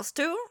 That's almost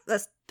 2.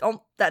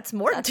 That's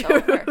more than 2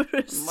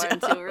 rulers. More than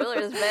 2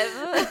 rulers,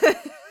 babe.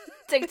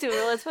 Take 2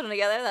 rulers, put them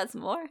together, that's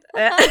more.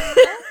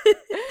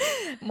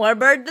 More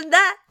bird than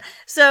that.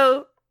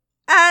 So,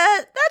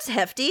 that's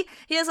hefty.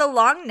 He has a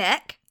long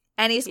neck,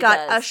 and he's got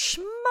a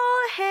small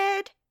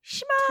head.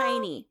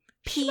 Tiny.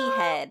 Pea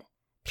head.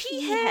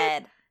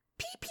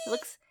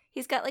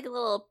 He's got like a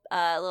little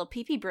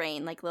pee-pee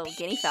brain, like a little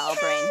guinea fowl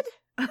brain.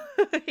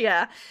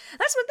 Yeah.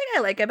 That's one thing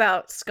I like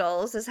about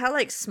skulls is how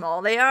like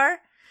small they are.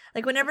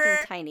 Like whenever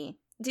tiny.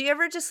 Do you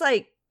ever just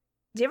like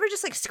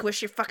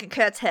squish your fucking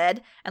cat's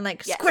head and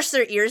like squish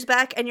their ears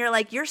back and you're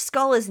like, your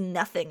skull is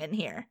nothing in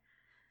here.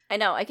 I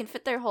know. I can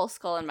fit their whole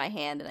skull in my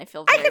hand and I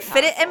feel I can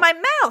fit it in my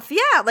mouth.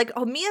 Yeah. Like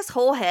Mia's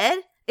whole head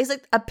is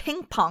like a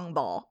ping pong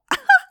ball.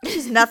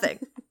 She's nothing.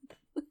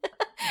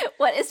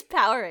 What is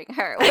powering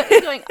her? What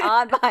is going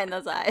on behind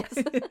those eyes?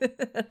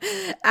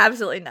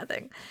 Absolutely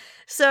nothing.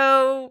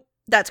 So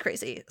that's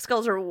crazy.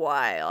 Skulls are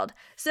wild.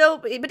 So,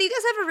 but he does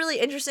have a really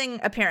interesting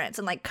appearance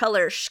and like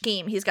color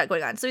scheme he's got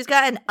going on. So he's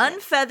got an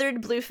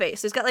unfeathered blue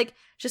face. So he's got like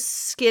just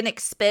skin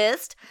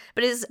exposed,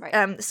 but his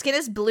skin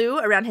is blue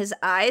around his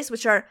eyes,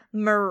 which are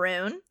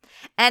maroon.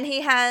 And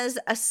he has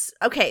the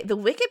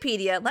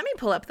Wikipedia, let me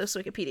pull up this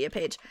Wikipedia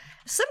page.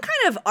 Some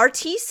kind of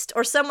artiste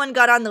or someone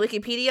got on the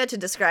Wikipedia to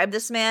describe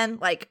this man.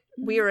 Like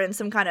we were in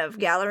some kind of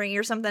gallery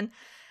or something.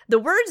 The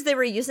words they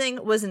were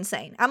using was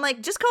insane. I'm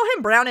like, just call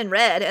him brown and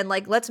red and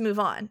like, let's move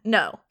on.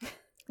 No.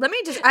 Let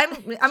me just, I'm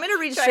going to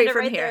read straight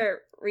from here.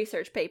 Their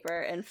research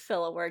paper and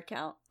fill a word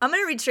count. I'm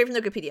going to read straight from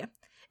the Wikipedia.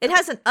 It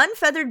has an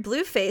unfeathered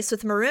blue face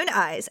with maroon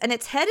eyes and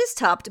its head is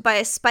topped by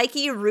a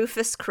spiky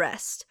rufous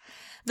crest.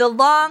 The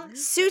long,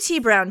 sooty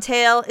brown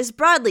tail is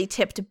broadly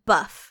tipped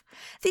buff.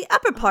 The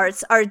upper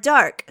parts are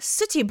dark,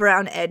 sooty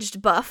brown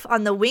edged buff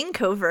on the wing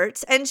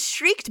coverts and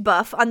streaked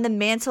buff on the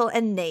mantle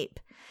and nape.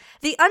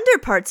 The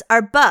underparts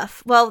are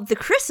buff, while the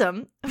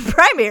chrism,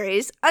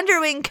 primaries,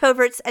 underwing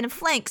coverts, and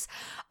flanks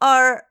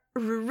are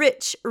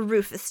rich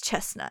rufous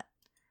chestnut.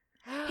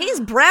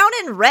 He's brown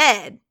and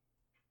red.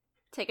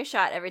 Take a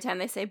shot every time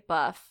they say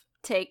buff.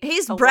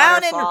 He's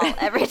brown and red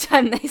every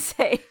time they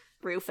say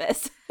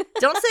rufous.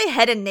 Don't say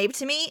head and nape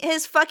to me. They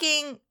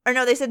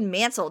said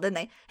mantle, didn't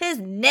they? His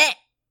neck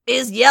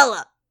is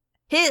yellow.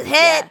 His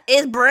head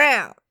is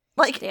brown.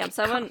 Like, damn,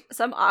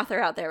 some author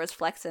out there was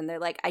flexing. They're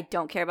like, I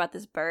don't care about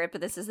this bird,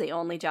 but this is the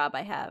only job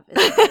I have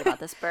is to care about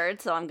this bird,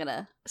 so I'm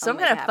gonna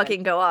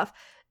fucking go off.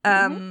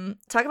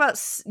 Talk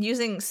about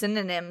using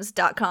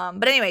synonyms.com.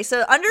 But anyway,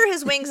 so under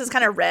his wings is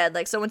kind of red.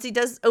 Like, so once he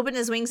does open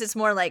his wings, it's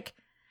more like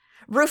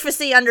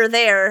rufusy under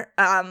there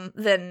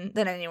than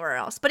anywhere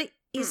else. But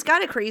he's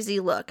got a crazy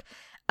look.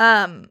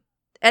 And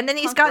then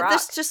he's got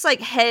this just like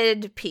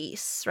head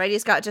piece, right?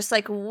 He's got just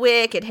like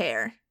wicked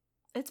hair.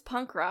 It's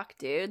punk rock,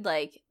 dude.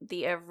 Like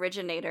the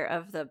originator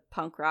of the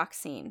punk rock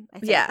scene. I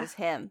think was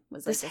him.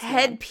 Was like this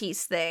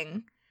headpiece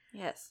thing.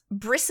 Yes.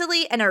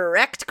 Bristly and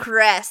erect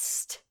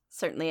crest.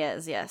 Certainly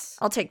is, yes.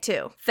 I'll take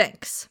 2.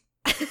 Thanks.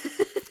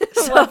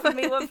 One for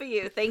me, one for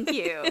you. Thank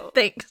you.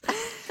 Thanks.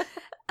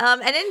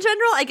 And in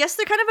general, I guess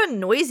they're kind of a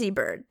noisy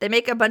bird. They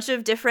make a bunch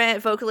of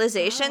different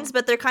vocalizations,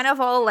 but they're kind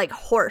of all like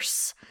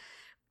hoarse.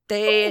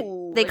 They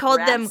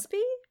called them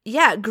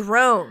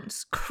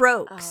groans,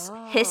 croaks,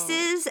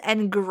 hisses,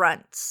 and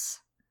grunts.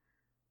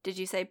 Did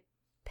you say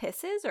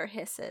pisses or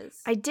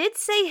hisses? I did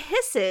say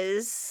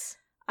hisses.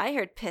 I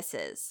heard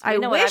pisses. I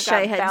wish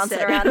I had bouncing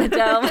said around the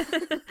dome.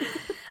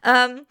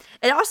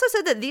 It also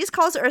said that these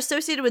calls are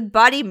associated with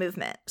body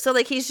movement. So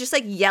like he's just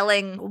like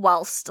yelling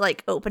whilst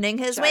like opening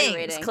his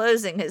wings,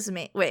 closing his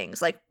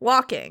wings, like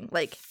walking,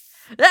 like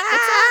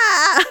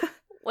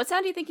What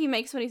sound do you think he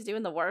makes when he's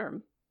doing the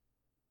worm?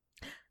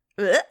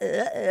 Nice,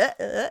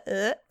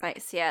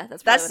 yeah.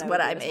 That's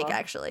what I make,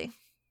 actually.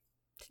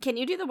 Can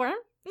you do the worm?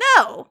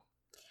 No.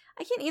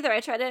 I can't either. I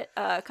tried it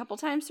a couple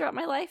times throughout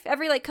my life.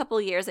 Every like couple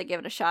of years I give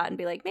it a shot and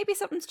be like, maybe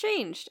something's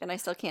changed, and I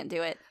still can't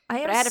do it.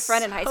 But I had a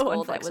friend in high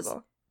school that was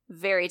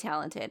very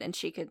talented, and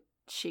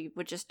she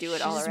would just do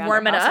it all around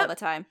warm the it house up all the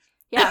time.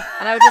 Yeah,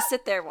 and I would just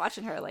sit there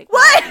watching her like,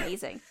 what?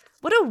 Amazing.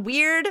 What a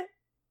weird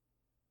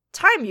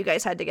time you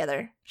guys had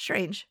together.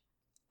 Strange.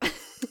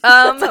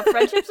 That's how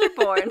friendships are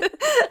born.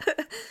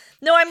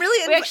 No, I'm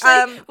really...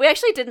 We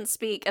actually didn't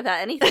speak about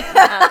anything.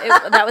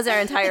 That was our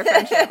entire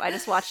friendship. I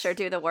just watched her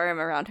do the worm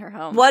around her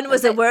home. One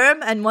was a worm,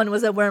 and one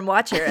was a worm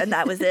watcher, and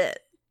that was it.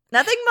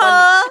 Nothing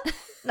more.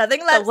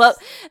 Nothing less.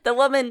 The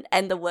woman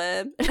and the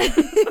worm.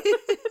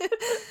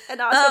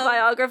 An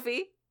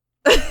autobiography.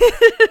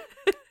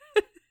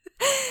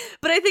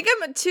 But I think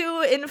I'm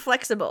too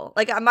inflexible.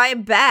 Like, my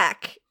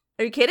back.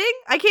 Are you kidding?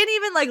 I can't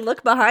even, like,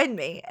 look behind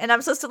me. And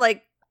I'm supposed to,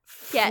 like,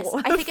 yes,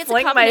 I think it's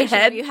a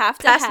combination of you have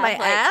to past have, my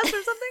like, ass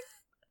or something.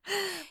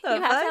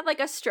 You have to have, like,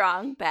 a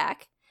strong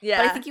back.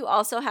 Yeah. But I think you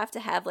also have to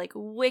have, like,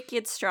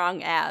 wicked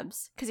strong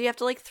abs. Because you have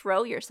to, like,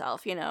 throw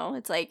yourself, you know?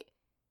 It's like,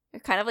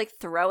 you're kind of, like,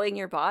 throwing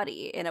your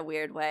body in a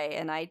weird way.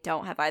 And I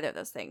don't have either of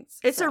those things.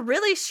 It's a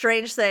really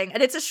strange thing.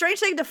 And it's a strange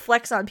thing to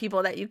flex on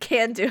people that you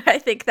can do. I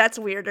think that's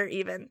weirder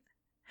even.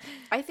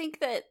 I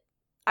think that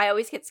I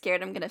always get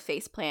scared I'm going to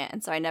faceplant.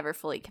 And so I never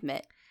fully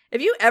commit.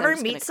 If you ever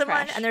meet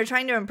someone and they're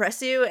trying to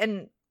impress you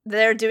and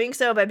they're doing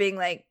so by being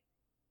like,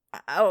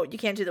 oh, you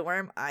can't do the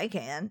worm, I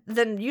can,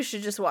 then you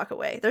should just walk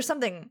away. There's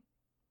something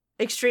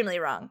extremely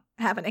wrong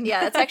happening.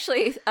 Yeah, it's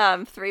actually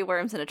 3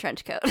 worms in a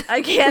trench coat.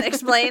 I can't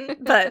explain,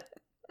 but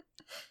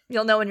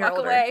you'll know when you're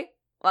older.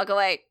 Walk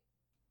away.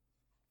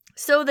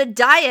 So the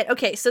diet,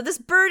 okay, so this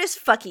bird is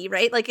fucky,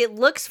 right? Like, it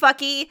looks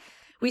fucky.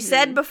 We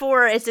said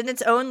before, it's in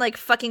its own, like,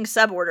 fucking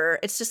suborder.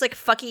 It's just, like,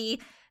 fucky.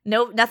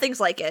 No, nothing's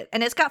like it.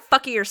 And it's got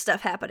fuckier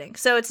stuff happening.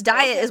 So its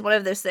diet is one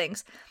of those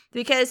things.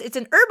 Because it's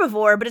an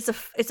herbivore, but it's a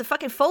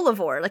fucking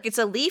folivore. Like, it's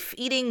a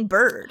leaf-eating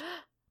bird.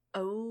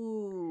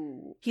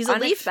 Oh. He's a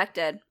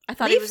unexpected. I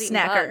thought he was eating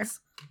snacker. bugs.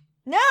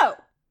 No!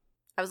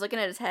 I was looking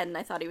at his head and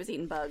I thought he was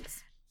eating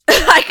bugs.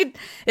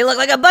 It looked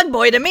like a bug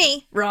boy to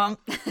me. Wrong.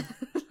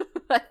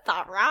 I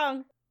thought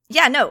wrong.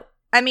 Yeah, no.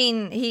 I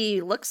mean, he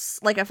looks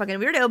like a fucking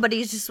weirdo, but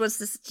she just wants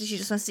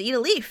to eat a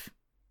leaf.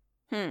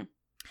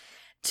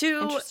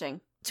 Interesting.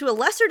 To a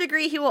lesser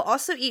degree, he will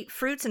also eat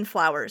fruits and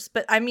flowers,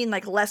 but I mean,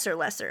 like, lesser.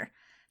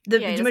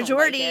 The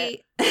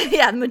majority,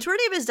 the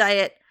majority of his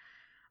diet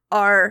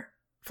are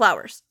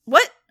flowers.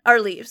 What are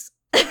leaves?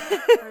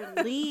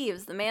 Are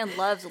leaves. The man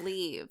loves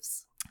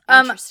leaves.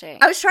 Interesting.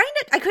 I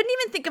couldn't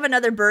even think of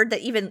another bird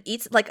that even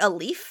eats, like, a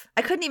leaf.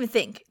 I couldn't even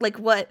think, like,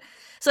 what.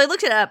 So I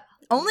looked it up.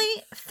 Only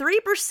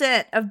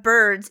 3% of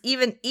birds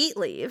even eat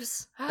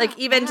leaves, like,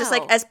 even just,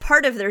 like, as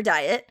part of their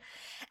diet.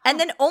 And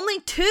then only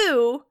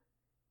 2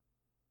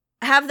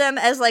 have them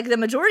as, like, the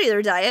majority of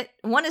their diet.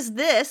 One is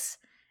this,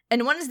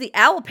 and one is the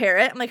owl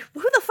parrot. I'm like,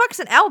 who the fuck's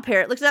an owl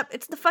parrot? Looked it up.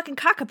 It's the fucking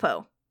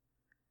kakapo.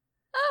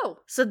 Oh.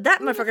 So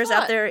that motherfucker's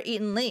out there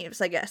eating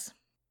leaves, I guess.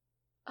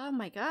 Oh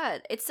my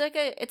god. It's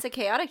a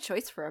chaotic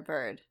choice for a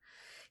bird.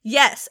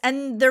 Yes,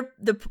 and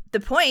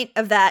the point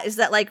of that is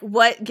that, like,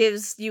 what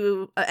gives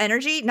you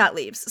energy? Not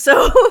leaves.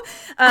 So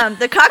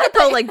the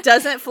kakapo, like,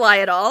 doesn't fly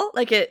at all.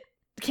 Like, it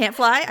can't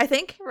fly, I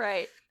think.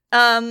 Right.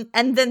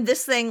 And then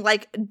this thing,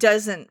 like,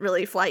 doesn't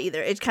really fly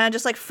either. It kind of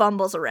just, like,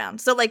 fumbles around.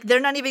 So, like, they're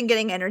not even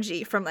getting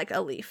energy from, like, a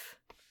leaf.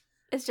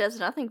 It's just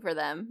nothing for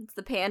them. It's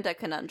the panda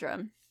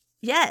conundrum.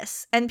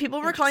 Yes, and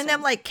people were calling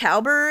them, like,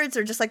 cowbirds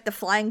or just, like, the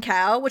flying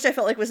cow, which I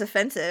felt like was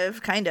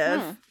offensive, kind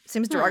of.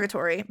 Seems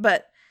derogatory,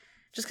 but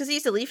just because he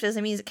eats a leaf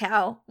doesn't mean he's a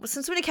cow.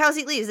 Since when do cows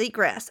eat leaves? They eat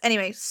grass.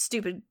 Anyway,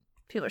 stupid.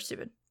 People are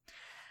stupid.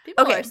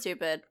 People are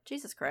stupid.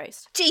 Jesus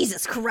Christ.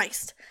 Jesus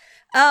Christ.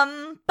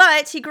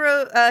 But he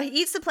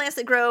eats the plants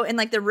that grow in,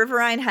 like, the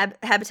riverine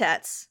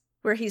habitats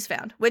where he's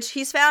found, which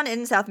he's found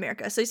in South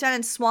America. So he's found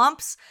in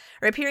swamps,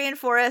 riparian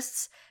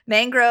forests,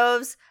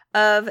 mangroves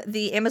of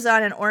the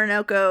Amazon and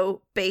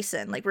Orinoco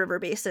basin, like river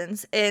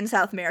basins in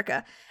South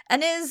America.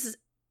 And his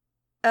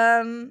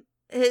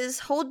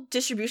whole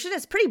distribution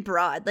is pretty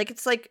broad. Like,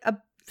 it's like a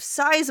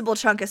sizable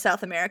chunk of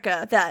South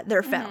America that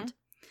they're found.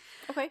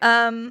 Okay.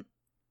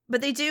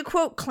 But they do,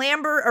 quote,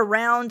 clamber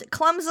around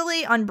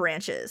clumsily on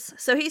branches.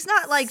 So he's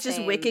not, like,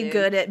 just wicked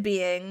good at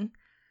being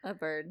a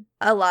bird.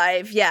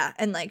 Alive, yeah,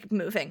 and, like,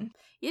 moving.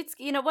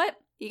 You know what?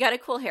 You got a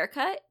cool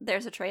haircut,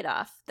 there's a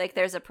trade-off. Like,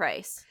 there's a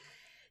price.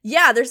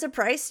 Yeah, there's a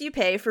price you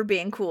pay for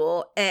being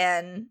cool,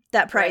 and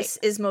that price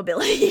is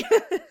mobility.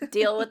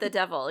 Deal with the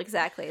devil,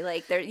 exactly.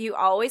 Like, you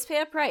always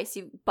pay a price.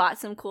 You bought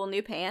some cool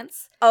new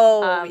pants.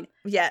 Oh,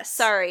 yes.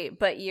 Sorry,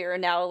 but you're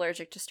now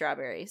allergic to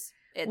strawberries.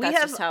 That's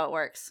just how it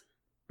works.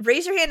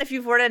 Raise your hand if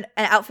you've worn an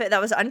outfit that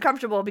was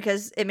uncomfortable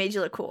because it made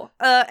you look cool.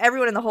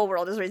 Everyone in the whole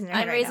world is raising their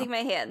hand. I'm raising my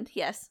hand,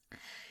 yes.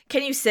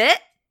 Can you sit?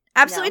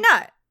 Absolutely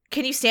not.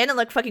 Can you stand and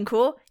look fucking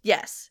cool?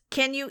 Yes.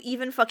 Can you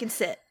even fucking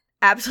sit?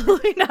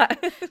 Absolutely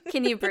not.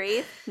 Can you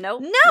breathe?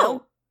 Nope.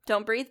 No.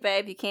 Don't breathe,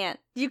 babe. You can't.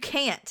 You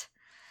can't.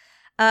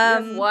 You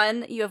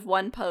have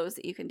one pose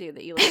that you can do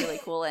that you look really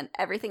cool, and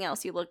everything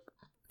else you look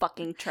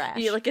fucking trash.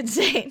 You look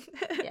insane.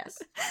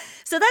 Yes.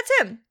 So that's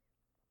him.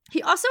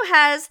 He also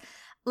has,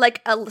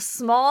 like, a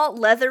small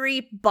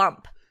leathery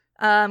bump,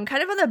 kind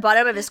of on the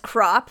bottom of his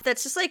crop.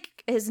 That's just,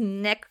 like, his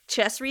neck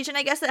chest region,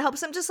 I guess, that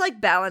helps him just,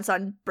 like, balance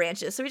on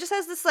branches. So he just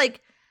has this,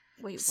 like,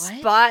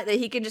 spot that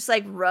he can just,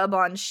 like, rub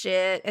on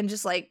shit and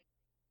just, like,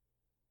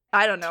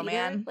 I don't know,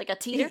 man. Like a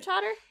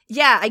teeter-totter?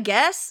 Yeah, I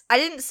guess. I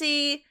didn't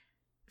see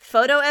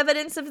photo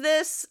evidence of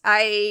this.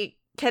 I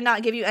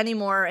cannot give you any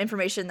more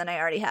information than I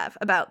already have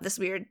about this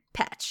weird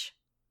patch.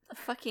 A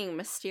fucking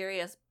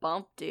mysterious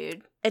bump,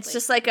 dude. It's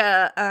just like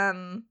a,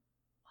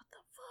 what the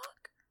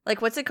fuck?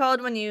 Like, what's it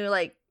called when you,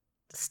 like,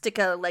 stick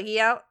a leggy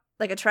out?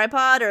 Like a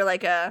tripod or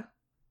like a...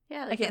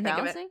 Yeah, like I can't think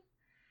of it. balancing?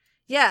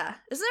 Yeah.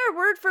 Isn't there a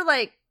word for,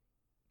 like,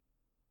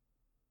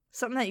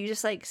 something that you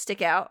just, like,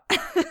 stick out?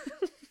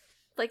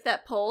 Like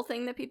that pole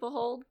thing that people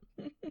hold?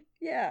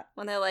 Yeah.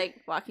 When they're,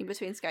 like, walking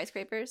between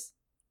skyscrapers?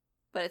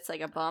 But it's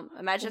like a bump.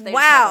 Imagine if they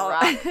wow.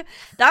 just had a rock.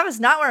 That was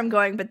not where I'm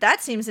going, but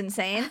that seems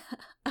insane.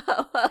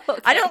 Oh,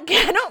 okay.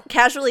 I don't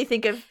casually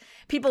think of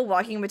people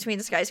walking between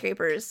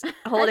skyscrapers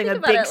holding a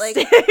big like,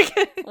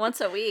 stick.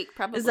 Once a week,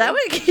 probably. Is that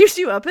what keeps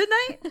you up at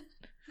night?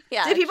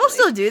 Yeah. Do people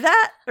still do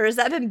that? Or has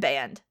that been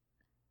banned?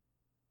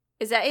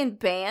 Is that in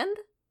banned?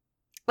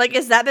 Like,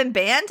 has that been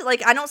banned?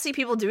 Like, I don't see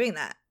people doing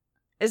that.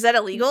 Is that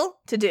illegal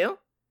to do?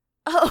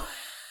 Oh.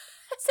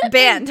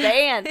 Banned.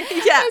 Banned.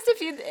 Yeah.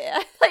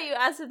 I thought you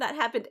asked if that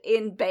happened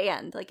in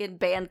band, like in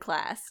band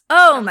class.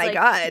 Oh my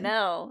god.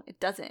 No, it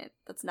doesn't.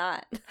 That's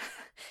not.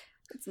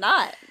 It's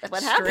not.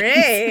 What happened?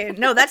 Strange.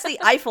 No, that's the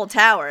Eiffel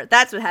Tower.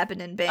 That's what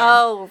happened in band.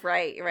 Oh,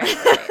 right.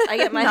 I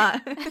get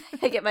my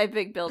I get my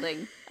big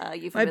building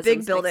euphemisms my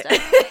big building.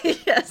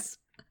 Yes.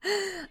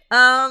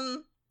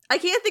 I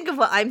can't think of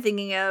what I'm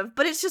thinking of,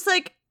 but it's just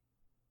like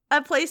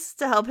a place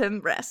to help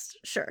him rest.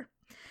 Sure.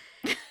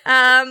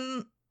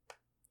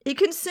 He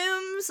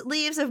consumes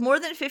leaves of more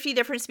than 50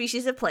 different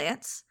species of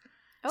plants.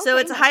 Okay, so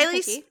it's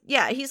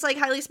he's like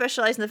highly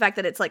specialized in the fact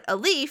that it's like a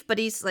leaf, but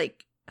he's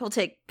like, he'll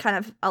take kind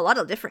of a lot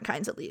of different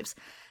kinds of leaves.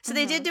 So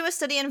they did do a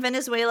study in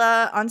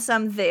Venezuela on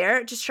some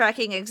there, just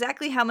tracking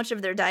exactly how much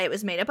of their diet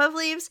was made up of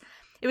leaves.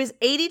 It was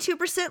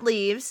 82%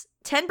 leaves,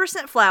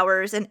 10%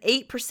 flowers, and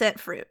 8%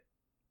 fruit.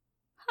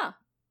 Huh.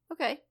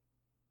 Okay.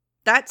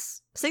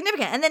 That's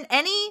significant. And then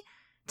any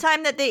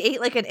time that they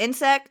ate like an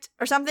insect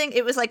or something,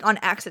 it was like on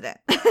accident.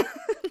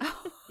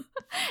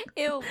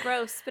 Ew,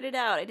 gross. Spit it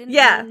out. I didn't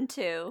mean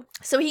to.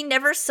 So he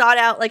never sought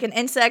out like an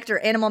insect or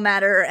animal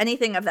matter or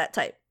anything of that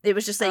type. It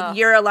was just like,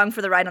 you're along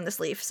for the ride on this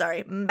leaf.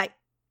 Sorry. Bye.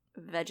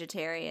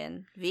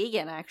 Vegetarian.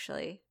 Vegan,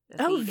 actually.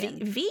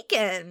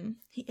 Vegan.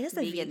 He is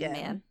a vegan.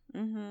 Man.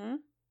 Mm-hmm.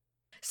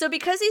 So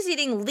because he's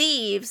eating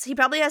leaves, he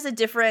probably has a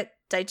different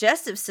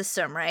digestive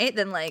system, right?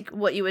 Than like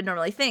what you would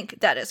normally think.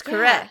 That is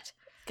correct.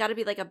 Got to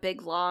be like a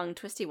big, long,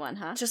 twisty one,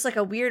 huh? Just like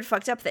a weird,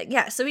 fucked up thing.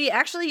 Yeah, so he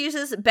actually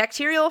uses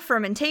bacterial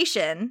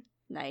fermentation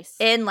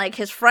in like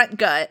his front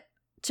gut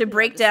to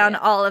break down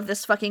all of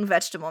this fucking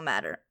vegetable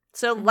matter.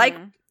 So like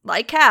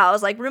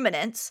cows, like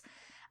ruminants,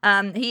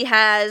 he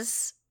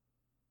has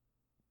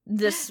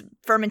this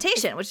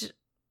fermentation, which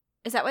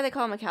is that why they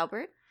call him a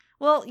cowbird?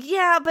 Well,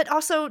 yeah, but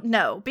also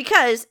no,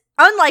 because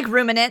unlike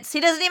ruminants, he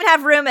doesn't even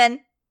have rumen.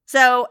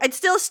 So it's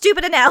still a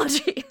stupid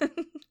analogy.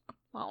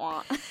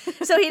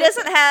 So he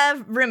doesn't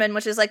have rumen,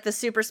 which is like the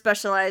super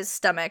specialized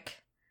stomach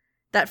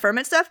that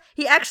ferments stuff.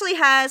 He actually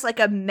has like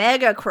a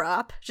mega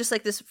crop, just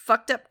like this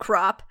fucked up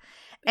crop,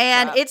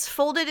 and it's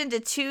folded into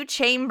 2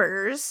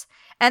 chambers.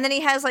 And then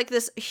he has like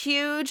this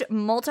huge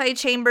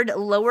multi-chambered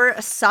lower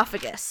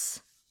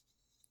esophagus.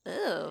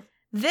 Ew.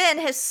 Then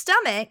his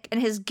stomach and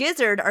his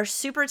gizzard are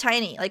super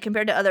tiny, like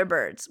compared to other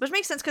birds, which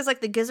makes sense because like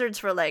the gizzard's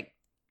for like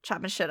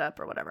chopping shit up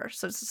or whatever.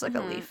 So it's just like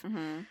a leaf.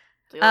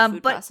 The old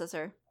food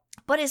processor.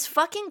 But his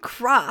fucking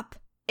crop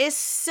is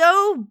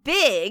so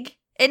big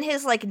in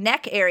his like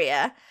neck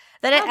area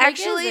that it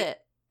actually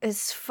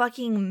is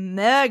fucking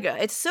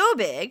mega. It's so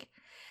big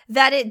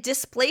that it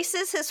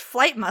displaces his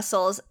flight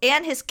muscles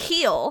and his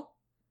keel.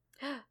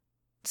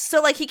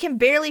 So like he can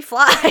barely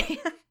fly.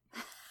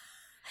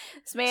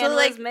 This man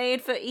was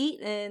made for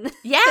eating.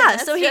 Yeah,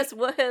 that's so just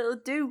what he'll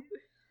do.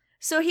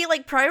 So he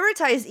like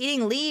prioritized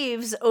eating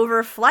leaves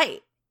over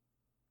flight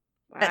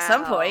at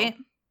some point.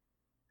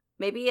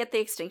 Maybe at the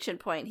extinction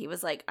point, he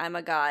was like, "I'm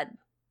a god.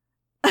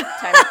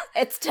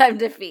 It's time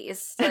to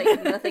feast.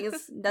 Like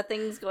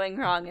nothing's going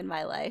wrong in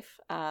my life.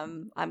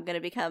 I'm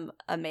gonna become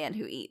a man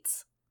who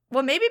eats."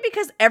 Well, maybe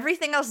because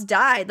everything else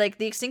died. Like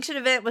the extinction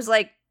event was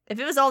like, if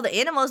it was all the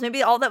animals,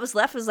 maybe all that was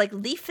left was like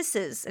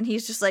leafuses, and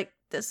he's just like,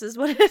 "This is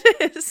what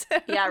it is."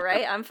 Yeah,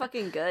 right. I'm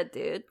fucking good,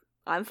 dude.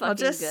 I'm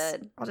fucking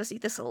good. I'll just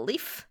eat this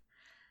leaf.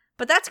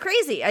 But that's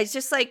crazy. It's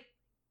just like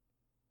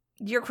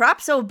your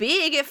crop's so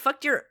big, it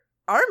fucked your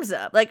arms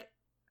up. Like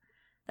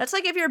that's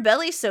like if your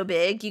belly's so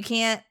big, you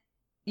can't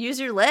use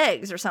your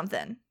legs or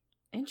something.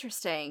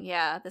 Interesting.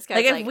 Yeah, this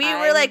guy's like if we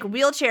were like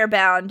wheelchair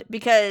bound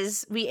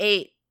because we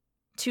ate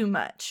too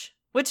much,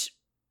 which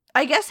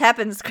I guess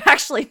happens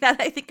actually now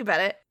that I think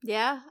about it.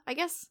 Yeah, I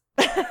guess.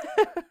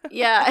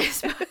 Yeah,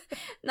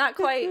 not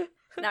quite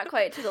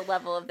to the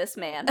level of this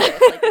man.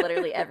 With, like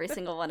literally every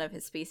single one of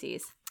his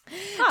species.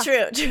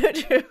 Huh.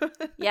 True.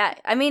 Yeah,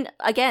 I mean,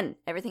 again,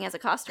 everything has a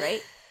cost,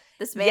 right?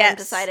 This man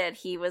decided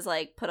he was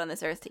like put on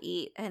this earth to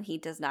eat, and he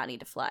does not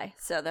need to fly.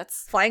 So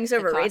that's flying's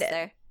overrated.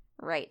 There.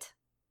 Right.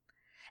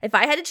 If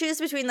I had to choose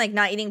between like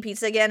not eating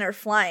pizza again or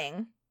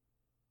flying,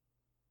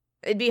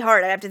 It'd be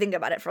hard. I'd have to think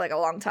about it for like a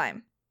long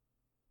time.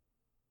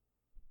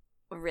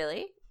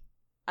 Really?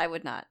 I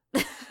would not.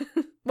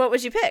 What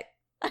would you pick?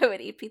 I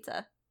would eat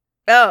pizza.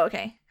 Oh,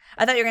 okay.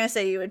 I thought you were going to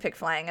say you would pick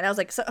flying. And I was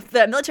like, so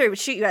the military would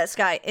shoot you out of the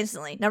sky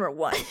instantly, number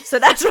one. So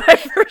that's what I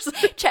first...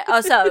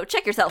 So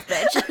check yourself,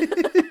 bitch.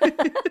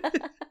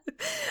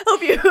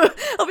 Hope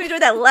you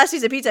enjoyed that last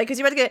piece of pizza because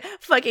you're about to get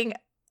fucking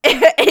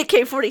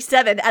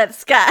AK-47 out of the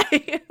sky.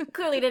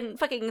 Clearly didn't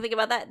fucking think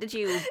about that, did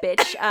you,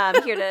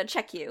 bitch? Here to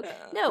check you.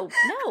 No,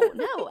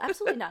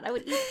 absolutely not. I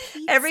would eat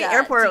pizza. Every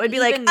airport would be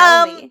like,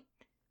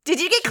 did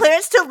you get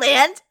clearance to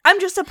land? I'm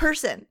just a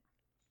person.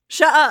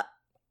 Shut up,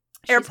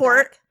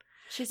 airport.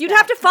 You'd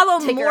have to follow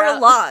more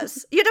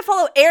laws. You have to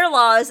follow air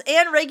laws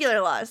and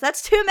regular laws.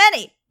 That's too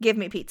many. Give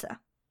me pizza.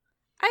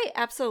 I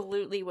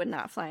absolutely would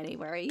not fly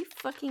anywhere. Are you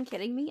fucking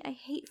kidding me? I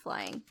hate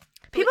flying.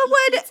 People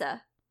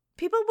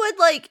would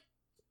like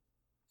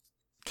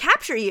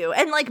capture you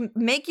and like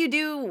make you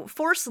do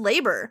forced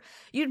labor.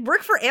 You'd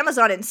work for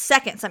Amazon in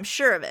seconds, I'm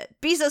sure of it.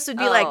 Bezos would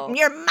be like,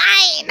 "You're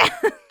mine."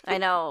 I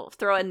know.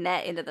 Throw a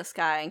net into the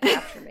sky and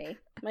capture me.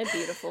 My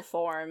beautiful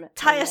form.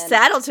 Tie a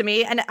saddle to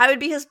me, and I would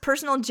be his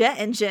personal jet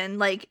engine,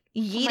 like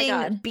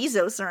yeeting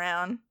Bezos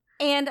around.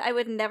 And I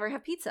would never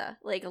have pizza.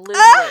 Like,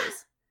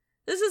 lose.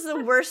 This is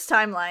the worst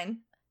timeline.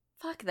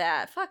 Fuck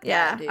that,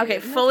 yeah. Dude. Okay,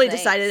 fully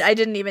decided. I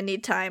didn't even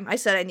need time. I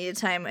said I needed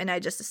time, and I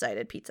just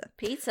decided pizza.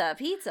 Pizza.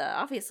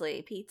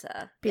 Obviously,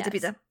 pizza.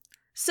 Pizza.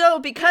 So,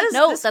 because...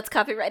 No, that's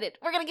copyrighted.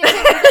 We're gonna get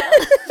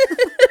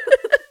it.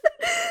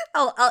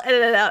 I'll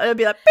edit it out. It'll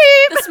be like,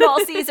 beep! The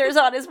Small Caesar's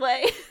on his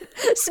way.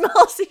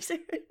 Small Caesar.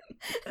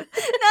 No!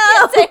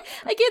 I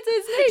can't say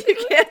his name.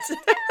 You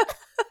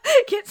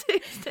can't say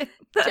his name.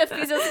 Jeff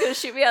Bezos is gonna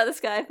shoot me out of the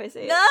sky if I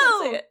say it.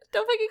 No!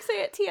 Don't fucking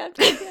say it,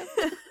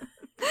 TM.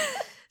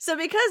 So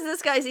because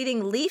this guy's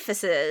eating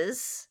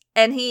leafuses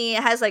and he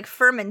has like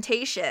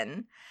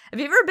fermentation, have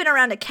you ever been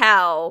around a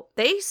cow?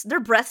 Their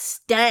breath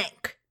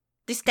stank.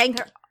 They stank.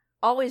 They're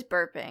always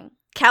burping.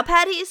 Cow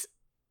patties?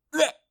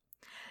 Blech.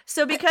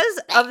 So because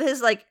of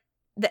his like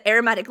the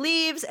aromatic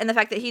leaves and the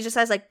fact that he just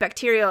has like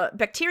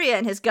bacteria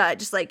in his gut,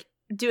 just like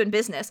doing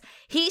business,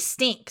 he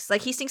stinks.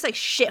 Like he stinks like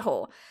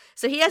shithole.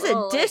 So he has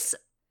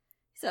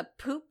He's a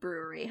poop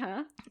brewery,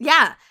 huh?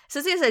 Yeah.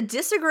 So he has a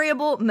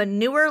disagreeable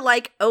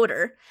manure-like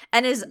odor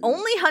and is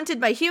only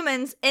hunted by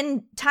humans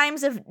in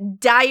times of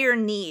dire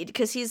need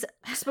because he's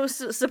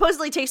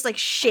supposedly tastes like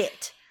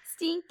shit.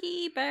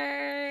 Stinky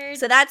bird.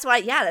 So that's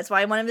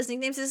why one of his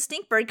nicknames is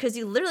Stink Bird, because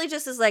he literally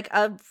just is like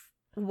a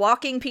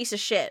walking piece of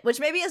shit, which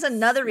maybe is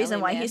another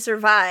reason why he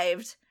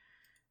survived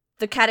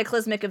the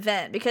cataclysmic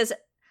event, because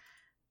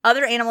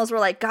other animals were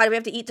like, God, we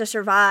have to eat to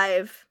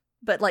survive.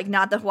 But, like,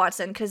 not the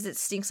Watson, because it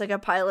stinks like a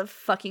pile of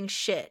fucking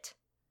shit.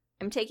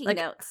 I'm taking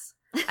notes.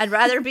 I'd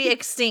rather be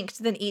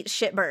extinct than eat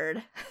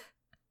shitbird.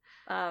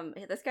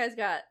 This guy's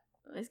got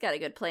a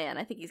good plan.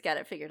 I think he's got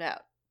it figured out.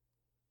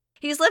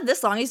 He's lived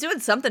this long. He's doing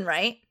something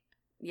right.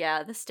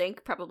 Yeah, the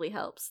stink probably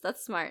helps.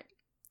 That's smart.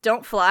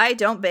 Don't fly,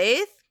 don't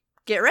bathe,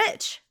 get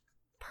rich.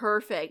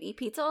 Perfect. Eat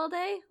pizza all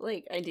day?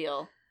 Like,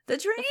 ideal. The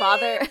dream.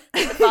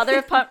 The father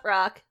of punk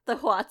rock, the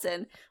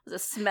Watson, was a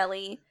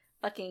smelly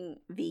fucking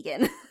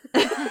vegan.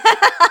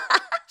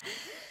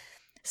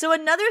 So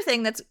another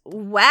thing that's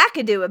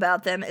wackadoo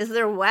about them is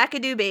their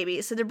wackadoo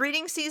babies. So the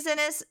breeding season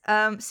is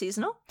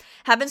seasonal.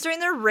 Happens during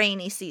their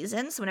rainy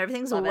season, so when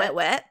everything's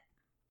wet.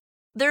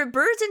 Their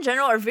birds in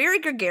general are very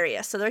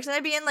gregarious. So they're going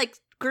to be in like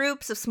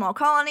groups of small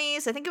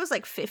colonies. I think it was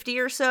like 50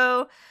 or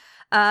so.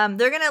 They're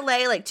going to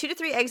lay like 2 to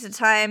 3 eggs at a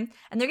time,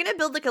 and they're going to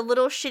build like a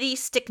little shitty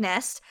stick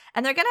nest,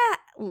 and they're going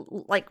to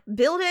like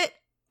build it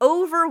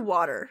over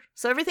water.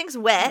 So everything's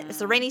wet. It's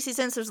the rainy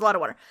season, so there's a lot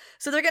of water.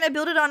 So they're going to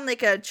build it on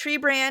like a tree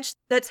branch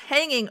that's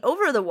hanging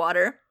over the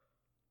water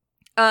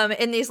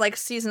in these like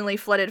seasonally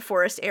flooded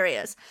forest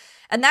areas.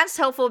 And that's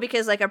helpful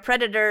because like a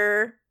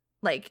predator,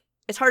 like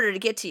it's harder to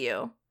get to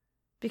you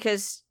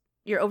because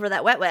you're over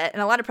that wet.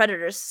 And a lot of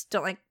predators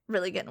don't like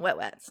really getting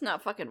wet. It's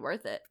not fucking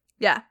worth it.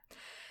 Yeah.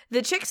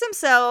 The chicks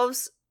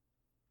themselves,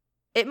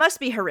 it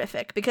must be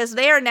horrific because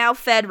they are now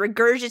fed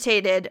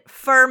regurgitated,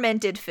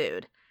 fermented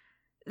food.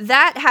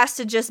 That has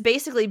to just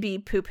basically be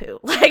poo-poo.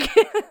 Like,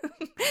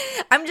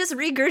 I'm just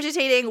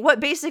regurgitating what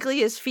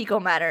basically is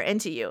fecal matter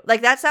into you.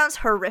 Like, that sounds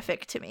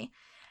horrific to me.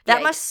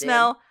 That must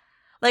smell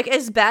like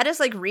as bad as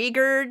like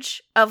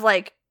regurg of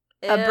like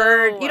a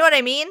bird. You know what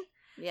I mean?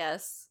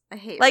 Yes. I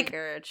hate like,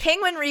 regurg.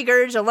 Penguin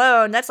regurg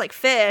alone, that's like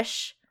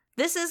fish.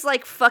 This is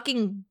like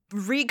fucking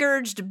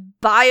regurged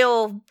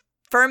bile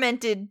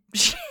fermented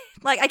shit.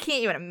 Like, I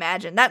can't even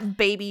imagine. That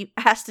baby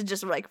has to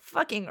just like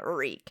fucking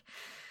reek.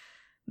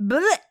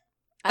 Blech.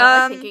 I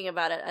don't like thinking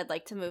about it. I'd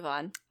like to move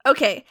on.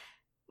 Okay.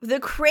 The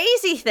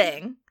crazy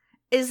thing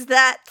is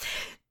that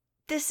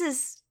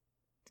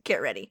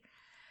get ready.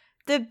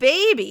 The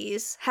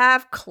babies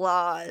have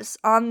claws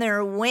on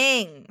their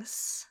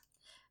wings.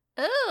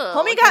 Ooh.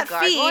 Homie got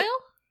feet.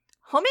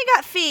 Homie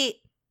got feet.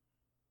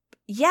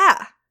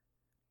 Yeah.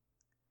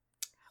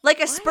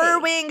 Like a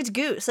spur-winged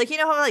goose. Like, you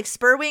know how like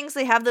spur wings,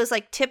 they have those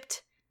like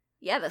tipped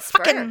the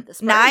spur fucking the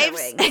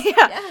knives? Wings.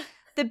 Yeah.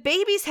 the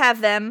babies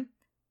have them,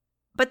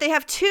 but they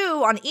have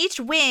 2 on each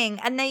wing,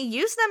 and they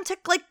use them to,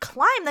 like,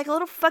 climb like a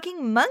little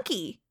fucking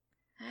monkey.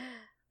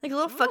 Like a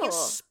little fucking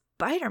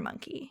spider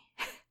monkey.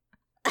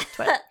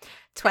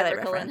 Twilight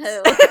reference.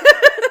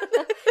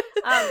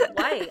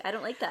 Why? I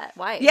don't like that.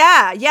 Why?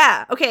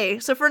 Yeah. Okay,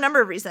 so for a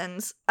number of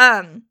reasons.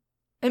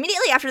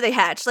 Immediately after they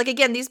hatch, like,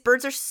 again, these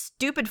birds are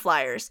stupid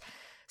flyers.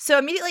 So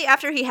immediately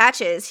after he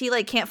hatches, he,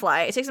 like, can't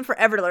fly. It takes him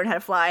forever to learn how to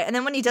fly. And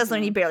then when he does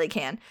learn, he barely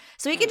can.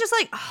 So he can just,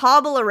 like,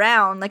 hobble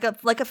around like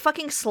a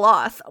fucking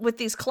sloth with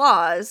these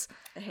claws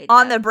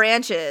on the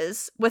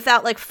branches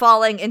without, like,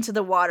 falling into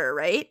the water,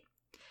 right?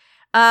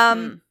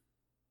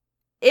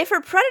 If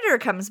a predator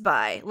comes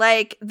by,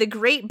 like the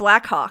great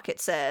black hawk, it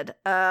said,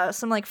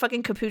 some, like,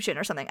 fucking capuchin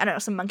or something. I don't know,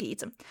 some monkey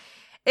eats him.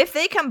 If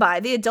they come by,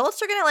 the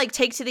adults are gonna, like,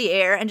 take to the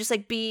air and just,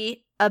 like,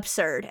 be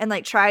absurd and,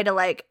 like, try to,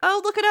 like, oh,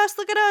 look at us,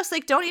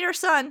 like, don't eat our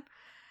son.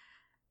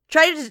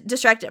 Try to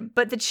distract him.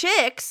 But the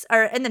chicks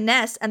are in the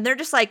nest and they're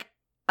just like,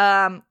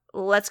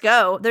 let's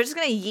go. They're just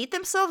gonna yeet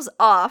themselves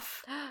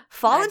off,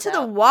 fall into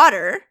the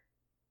water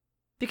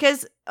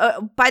because,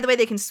 by the way,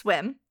 they can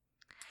swim.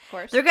 Of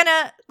course. They're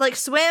gonna, like,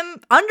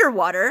 swim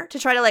underwater to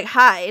try to, like,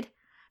 hide.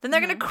 Then they're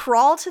going to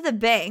crawl to the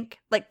bank,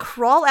 like,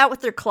 crawl out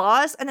with their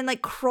claws, and then,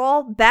 like,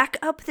 crawl back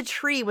up the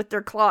tree with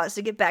their claws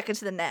to get back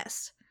into the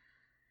nest.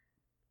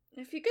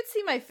 If you could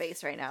see my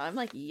face right now, I'm,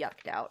 like,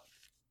 yucked out.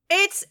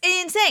 It's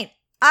insane.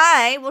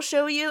 I will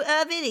show you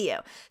a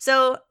video.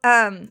 So,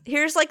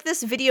 here's, like,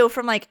 this video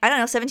from, like, I don't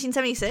know,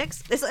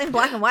 1776? It's in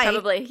black and white.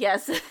 Probably,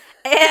 yes.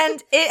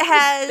 And it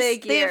has...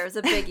 It was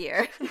a big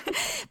year.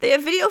 They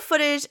have video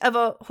footage of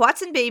a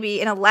Watson baby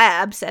in a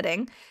lab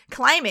setting,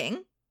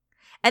 climbing.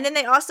 And then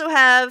they also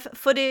have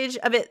footage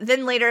of it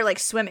then later, like,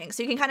 swimming.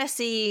 So you can kind of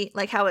see,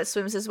 like, how it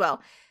swims as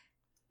well.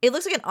 It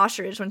looks like an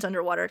ostrich when it's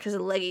underwater because the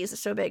leggies are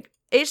so big.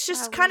 It's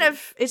just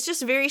it's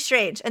just very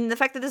strange. And the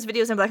fact that this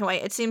video is in black and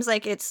white, it seems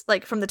like it's,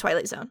 like, from the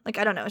Twilight Zone. Like,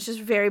 I don't know. It's just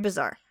very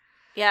bizarre.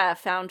 Yeah,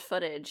 found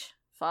footage.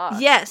 Fuck.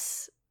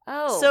 Yes.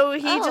 Oh. So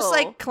he just,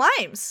 like,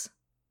 climbs.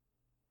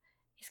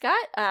 He's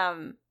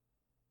got,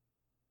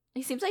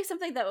 he seems like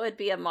something that would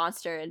be a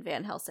monster in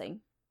Van Helsing.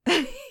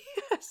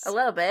 Yes. A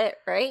little bit,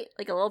 right?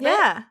 Like a little bit?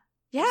 Yeah.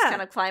 Just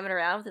kind of climbing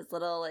around with his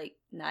little, like,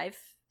 knife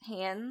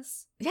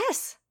hands.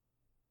 Yes.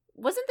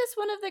 Wasn't this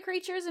one of the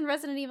creatures in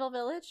Resident Evil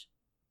Village?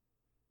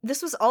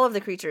 This was all of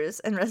the creatures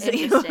in Resident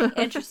Evil.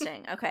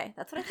 Interesting. Okay,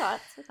 that's what I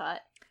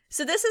thought.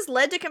 So this has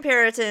led to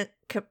comparison...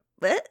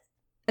 What?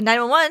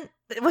 911?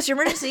 What's your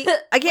emergency?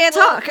 I can't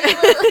talk.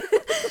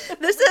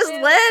 This has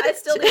led I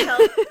still need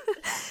help.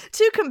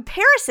 To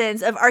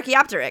comparisons of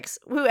Archaeopteryx,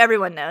 who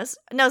everyone knows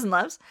and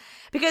loves,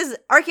 because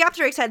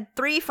Archaeopteryx had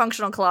 3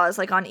 functional claws,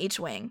 like, on each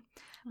wing.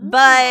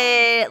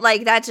 But,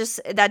 like, that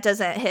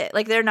doesn't hit.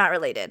 Like, they're not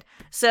related.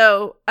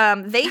 So,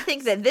 they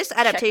think that this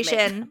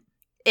adaptation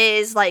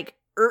is, like,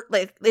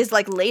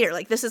 later.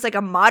 Like, this is, like,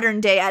 a modern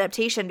day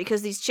adaptation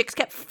because these chicks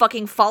kept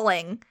fucking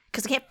falling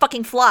because they can't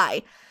fucking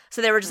fly.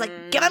 So they were just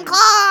like, give him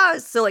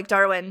claws! So, like,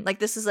 Darwin, like,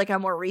 this is, like, a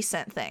more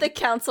recent thing. The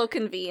council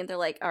convened. They're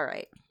like, all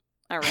right.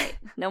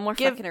 No more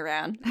fucking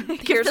around.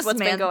 Here's what's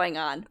been going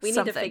on. We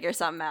need to figure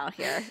something out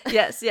here.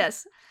 Yes.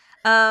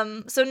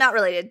 So not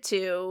related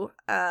to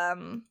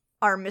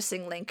our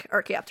missing link,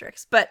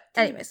 Archaeopteryx. But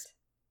anyways.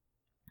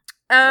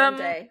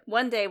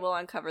 One day we'll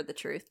uncover the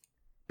truth.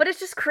 But it's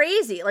just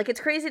crazy. Like, it's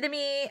crazy to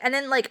me. And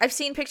then, like, I've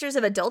seen pictures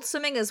of adults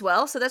swimming as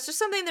well. So that's just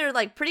something they're,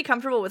 like, pretty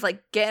comfortable with,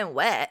 like, getting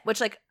wet.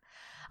 Which, like,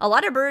 a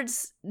lot of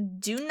birds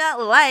do not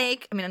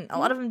like. I mean, a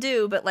lot of them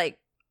do, but, like,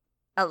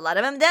 a lot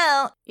of them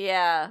don't.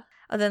 Yeah.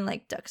 Other than,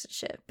 like, ducks and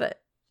shit. But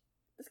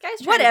this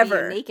guy's trying to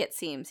be unique, it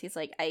seems. He's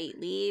like, I eat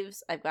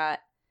leaves. I've got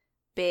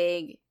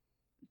big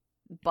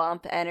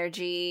bump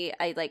energy.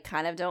 I, like,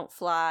 kind of don't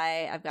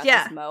fly. I've got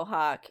this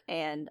mohawk.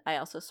 And I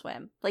also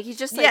swim. Like, he's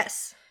just like...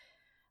 Yes.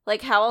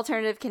 Like, how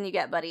alternative can you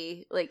get,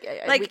 buddy? Like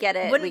we get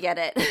it. We get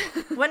it.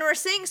 When we're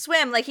seeing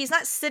swim, like, he's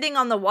not sitting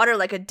on the water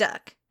like a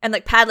duck and,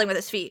 like, paddling with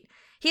his feet.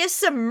 He is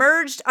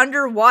submerged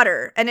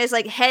underwater and his,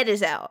 like, head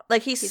is out.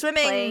 Like, he's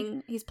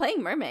swimming. He's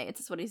playing mermaids.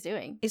 That's what he's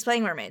doing. He's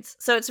playing mermaids.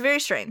 So it's very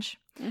strange.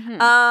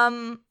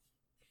 Mm-hmm.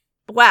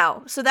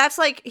 Wow. So that's,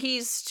 like,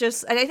 he's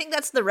just, and I think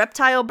that's the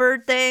reptile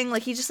bird thing.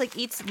 Like, he just, like,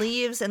 eats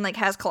leaves and, like,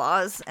 has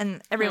claws,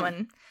 and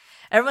everyone's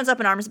up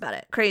in arms about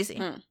it.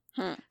 Crazy.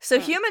 So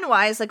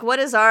human-wise, like, what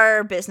is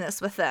our business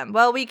with them?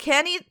 Well, we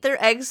can eat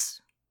their eggs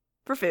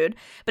for food,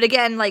 but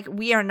again, like,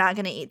 we are not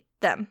going to eat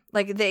them.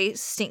 Like, they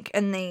stink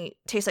and they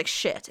taste like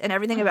shit, and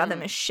everything about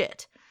them is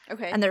shit.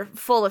 Okay. And they're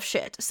full of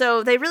shit.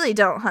 So they really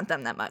don't hunt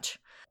them that much.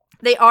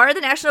 They are the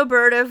national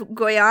bird of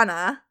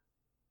Guyana.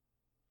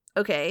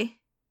 Okay.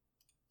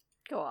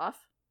 Go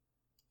off.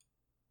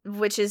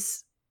 Which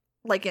is,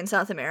 like, in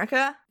South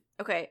America.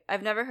 Okay,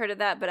 I've never heard of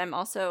that, but I'm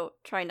also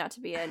trying not to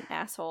be an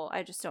asshole.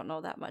 I just don't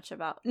know that much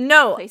about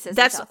places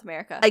in South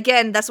America.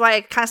 Again, that's why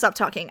I kind of stopped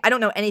talking. I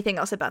don't know anything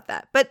else about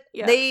that. But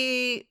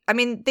they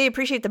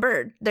appreciate the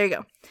bird. There you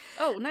go.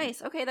 Oh,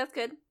 nice. Okay, that's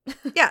good.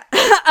 Yeah.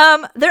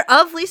 They're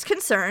of least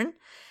concern.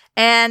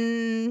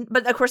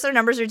 But of course their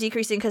numbers are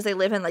decreasing because they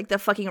live in like the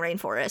fucking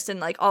rainforest, and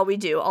like all we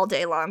do all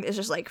day long is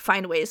just like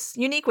find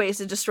unique ways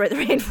to destroy the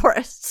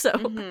rainforest. So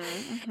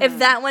if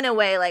that went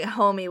away, like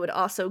homie would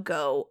also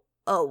go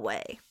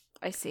away.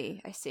 I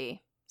see.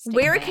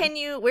 Where can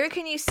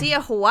you see a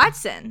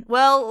Hoatzin?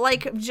 Well,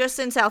 like just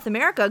in South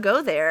America,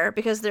 go there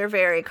because they're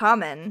very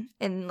common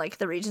in like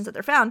the regions that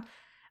they're found.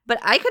 But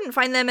I couldn't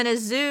find them in a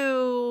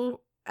zoo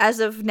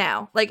as of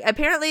now. Like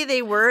apparently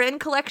they were in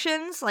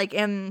collections like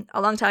in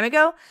a long time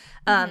ago.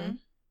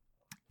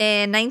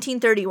 In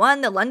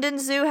 1931, the London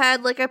Zoo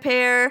had like a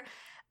pair.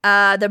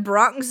 The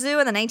Bronx Zoo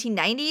in the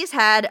 1990s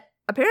had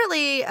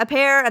apparently a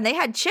pair, and they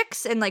had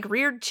chicks and like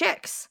reared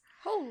chicks.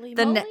 Holy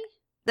moly.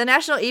 The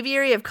National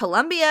Aviary of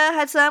Columbia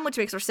had some, which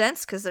makes more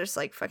sense because there's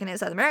like fucking in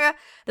South America.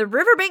 The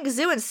Riverbank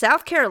Zoo in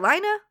South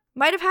Carolina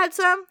might have had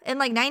some in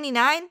like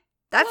 99.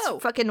 That's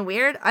fucking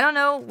weird. I don't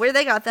know where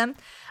they got them.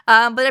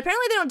 But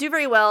apparently they don't do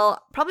very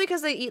well, probably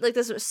because they eat like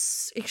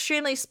this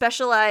extremely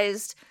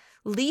specialized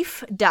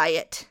leaf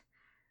diet.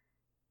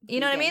 You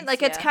know what I mean?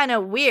 Like it's kind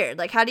of weird.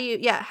 Like how do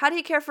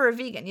you care for a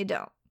vegan? You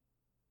don't.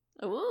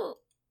 Ooh,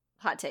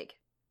 hot take.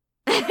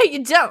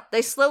 You don't.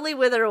 They slowly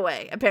wither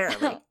away,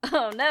 apparently.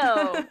 Oh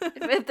no.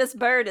 If this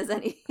bird is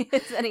any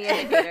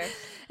indicator.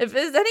 If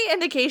there's any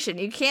indication,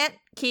 you can't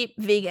keep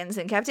vegans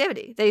in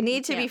captivity. They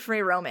need to be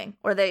free roaming,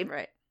 or they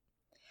right.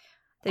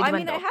 They I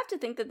mean, I have to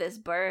think that this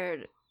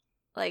bird,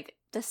 like,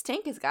 the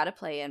stink has got to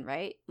play in,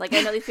 right? Like,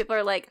 I know these people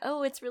are like,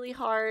 oh, it's really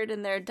hard,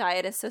 and their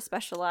diet is so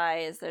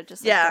specialized. They're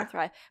just, like, don't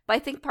thrive. But I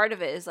think part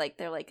of it is, like,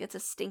 they're like, it's a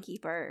stinky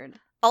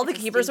bird. All the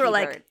keepers are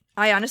like,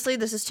 I honestly,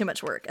 this is too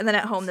much work. And then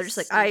at home, they're just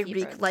like, I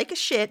reek like a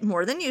shit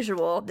more than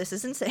usual. This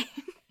is insane.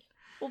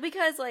 Well,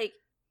 because, like,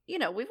 you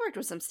know, we've worked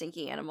with some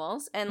stinky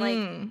animals, and,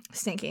 like...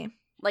 stinky.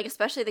 Like,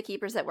 especially the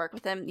keepers that work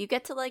with them, you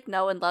get to, like,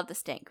 know and love the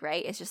stink,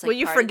 right? It's just, like, well,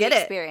 you part forget of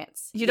the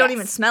experience. You don't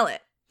even smell it.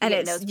 And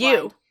it's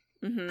you.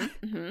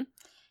 And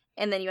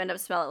then you end up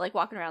smelling like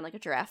walking around like a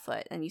giraffe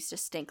foot, and you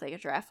just stink like a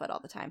giraffe foot all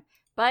the time.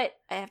 But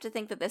I have to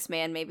think that this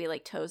man maybe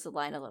like toes the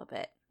line a little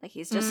bit. Like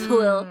he's just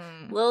a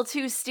little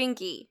too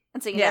stinky.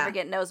 And so you never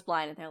get nose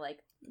blind, and they're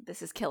like,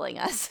 this is killing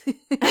us.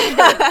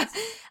 I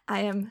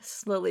am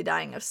slowly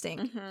dying of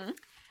stink.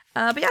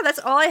 But yeah, that's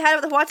all I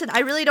had with Hoatzin. I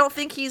really don't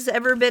think he's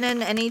ever been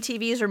in any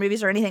TVs or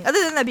movies or anything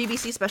other than the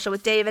BBC special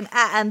with David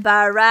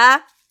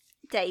Attenborough.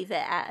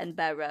 David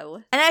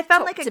Attenborough. And I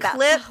found like a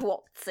clip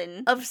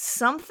of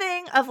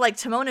something of like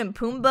Timon and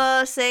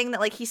Pumbaa saying that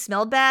like he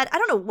smelled bad. I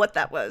don't know what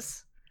that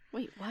was.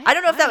 Wait, what? I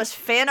don't know if that was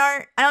fan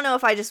art. I don't know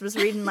if I just was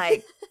reading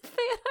like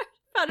fan art.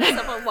 Found it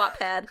on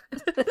Wattpad.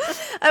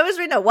 I was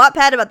reading a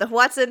Wattpad about the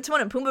Hoatzin. Timon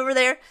and Pumbaa were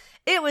there.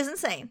 It was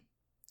insane.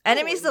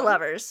 Enemies to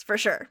lovers for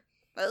sure.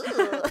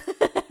 A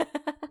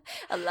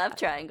love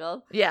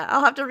triangle. Yeah,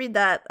 I'll have to read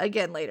that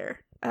again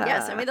later.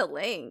 Send me the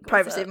link.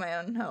 Privacy of my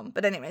own home.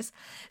 But anyways.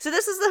 So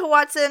this is the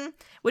Hoatzin,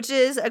 which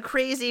is a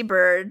crazy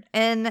bird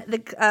in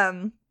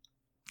the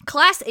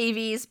class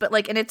Aves, but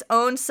like in its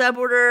own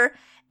suborder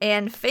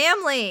and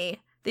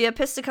family, the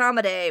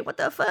Opisthocomidae. What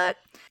the fuck?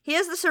 He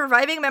is the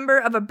surviving member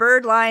of a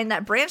bird line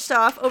that branched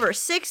off over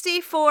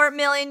 64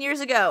 million years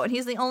ago, and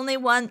he's the only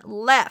one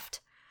left.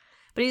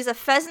 But he's a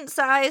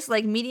pheasant-sized,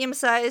 like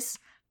medium-sized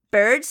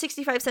bird,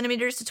 65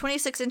 centimeters to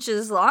 26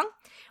 inches long,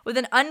 with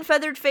an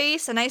unfeathered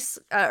face, a nice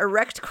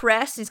erect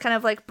crest. He's kind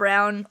of like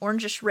brown,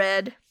 orangish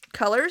red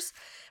colors.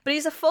 But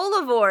he's a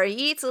folivore.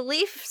 He eats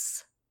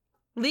leaves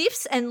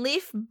and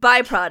leaf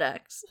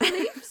byproducts.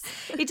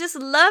 He just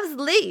loves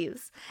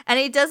leaves. And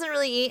he doesn't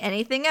really eat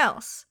anything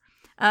else.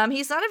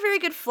 He's not a very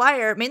good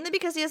flyer, mainly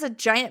because he has a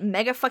giant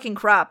mega fucking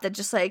crop that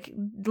just like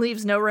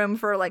leaves no room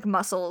for like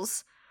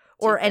muscles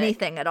or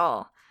anything at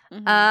all.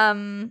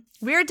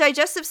 Weird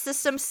digestive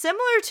system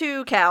similar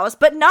to cows,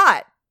 but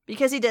not.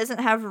 Because he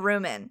doesn't have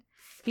rumen.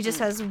 He just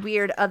has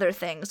weird other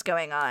things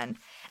going on.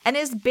 And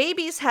his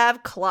babies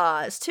have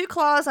claws. 2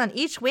 claws on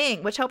each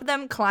wing, which help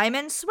them climb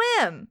and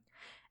swim.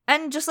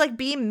 And just like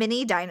be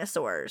mini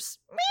dinosaurs.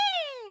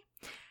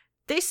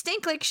 They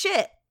stink like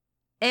shit.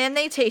 And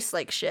they taste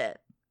like shit.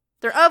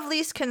 They're of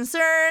least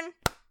concern.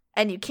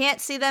 And you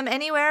can't see them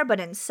anywhere but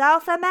in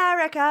South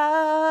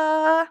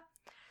America.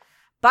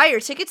 Buy your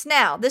tickets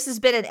now. This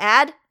has been an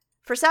ad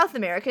for South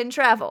American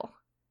travel.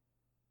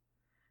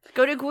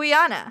 Go to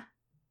Guyana.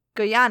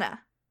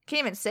 Can't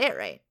even say it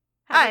right.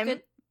 I'm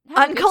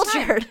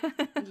uncultured.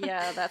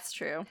 Yeah, that's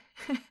true.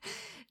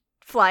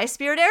 Fly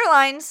Spirit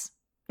Airlines.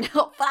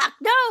 Oh, fuck,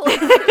 no!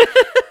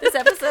 This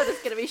episode is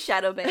going to be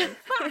shadow banned.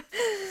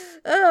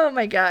 Oh,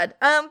 my God.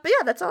 But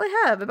yeah, that's all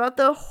I have about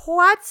the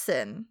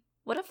Hoatzin.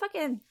 What a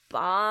fucking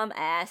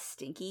bomb-ass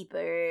stinky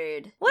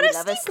bird. What a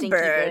stinky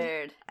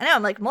bird. I know,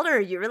 I'm like, Mulder,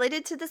 are you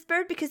related to this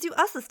bird? Because you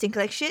also stink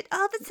like shit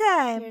all the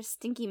time. You're a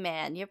stinky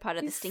man. You're part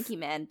of the Stinky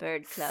Man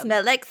Bird Club.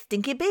 Smell like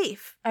stinky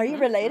beef. Are you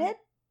related?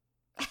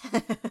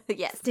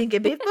 Yes. Stinky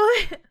beef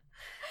boy?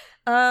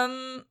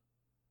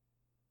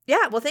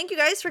 Yeah, well, thank you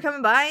guys for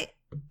coming by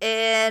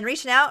and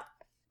reaching out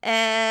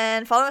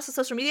and following us on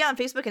social media on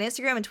Facebook and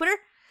Instagram and Twitter.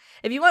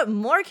 If you want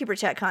more Keeper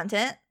Chat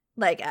content,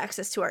 like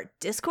access to our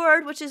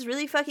Discord, which is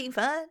really fucking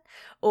fun,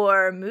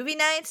 or movie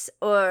nights,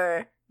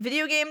 or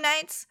video game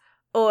nights,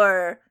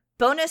 or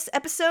bonus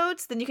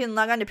episodes, then you can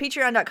log on to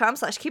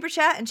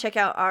patreon.com/keeperchat and check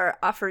out our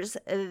offers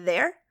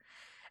there.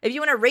 If you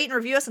want to rate and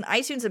review us on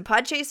iTunes and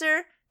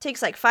Podchaser,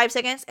 takes like 5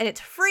 seconds and it's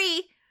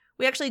free.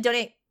 We actually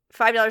donate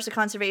 $5 to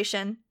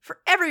conservation for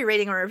every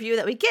rating or review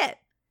that we get.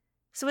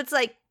 So it's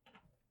like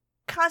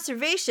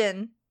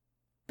conservation,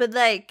 but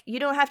like you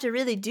don't have to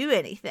really do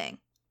anything.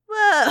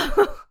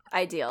 Whoa.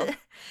 Ideal.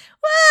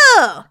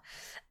 Whoa.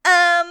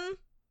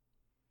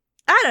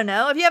 I don't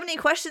know. If you have any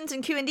questions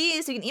and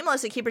Q&Ds, you can email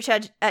us at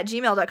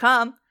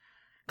keeperchat@gmail.com.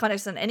 Contact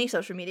us on any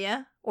social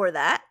media or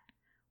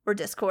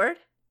Discord.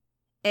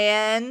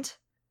 And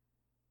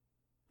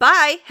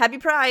bye. Happy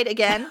Pride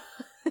again.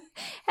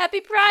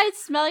 Happy Pride.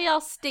 Smell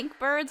y'all stink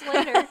birds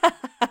later.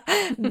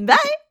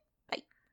 Bye.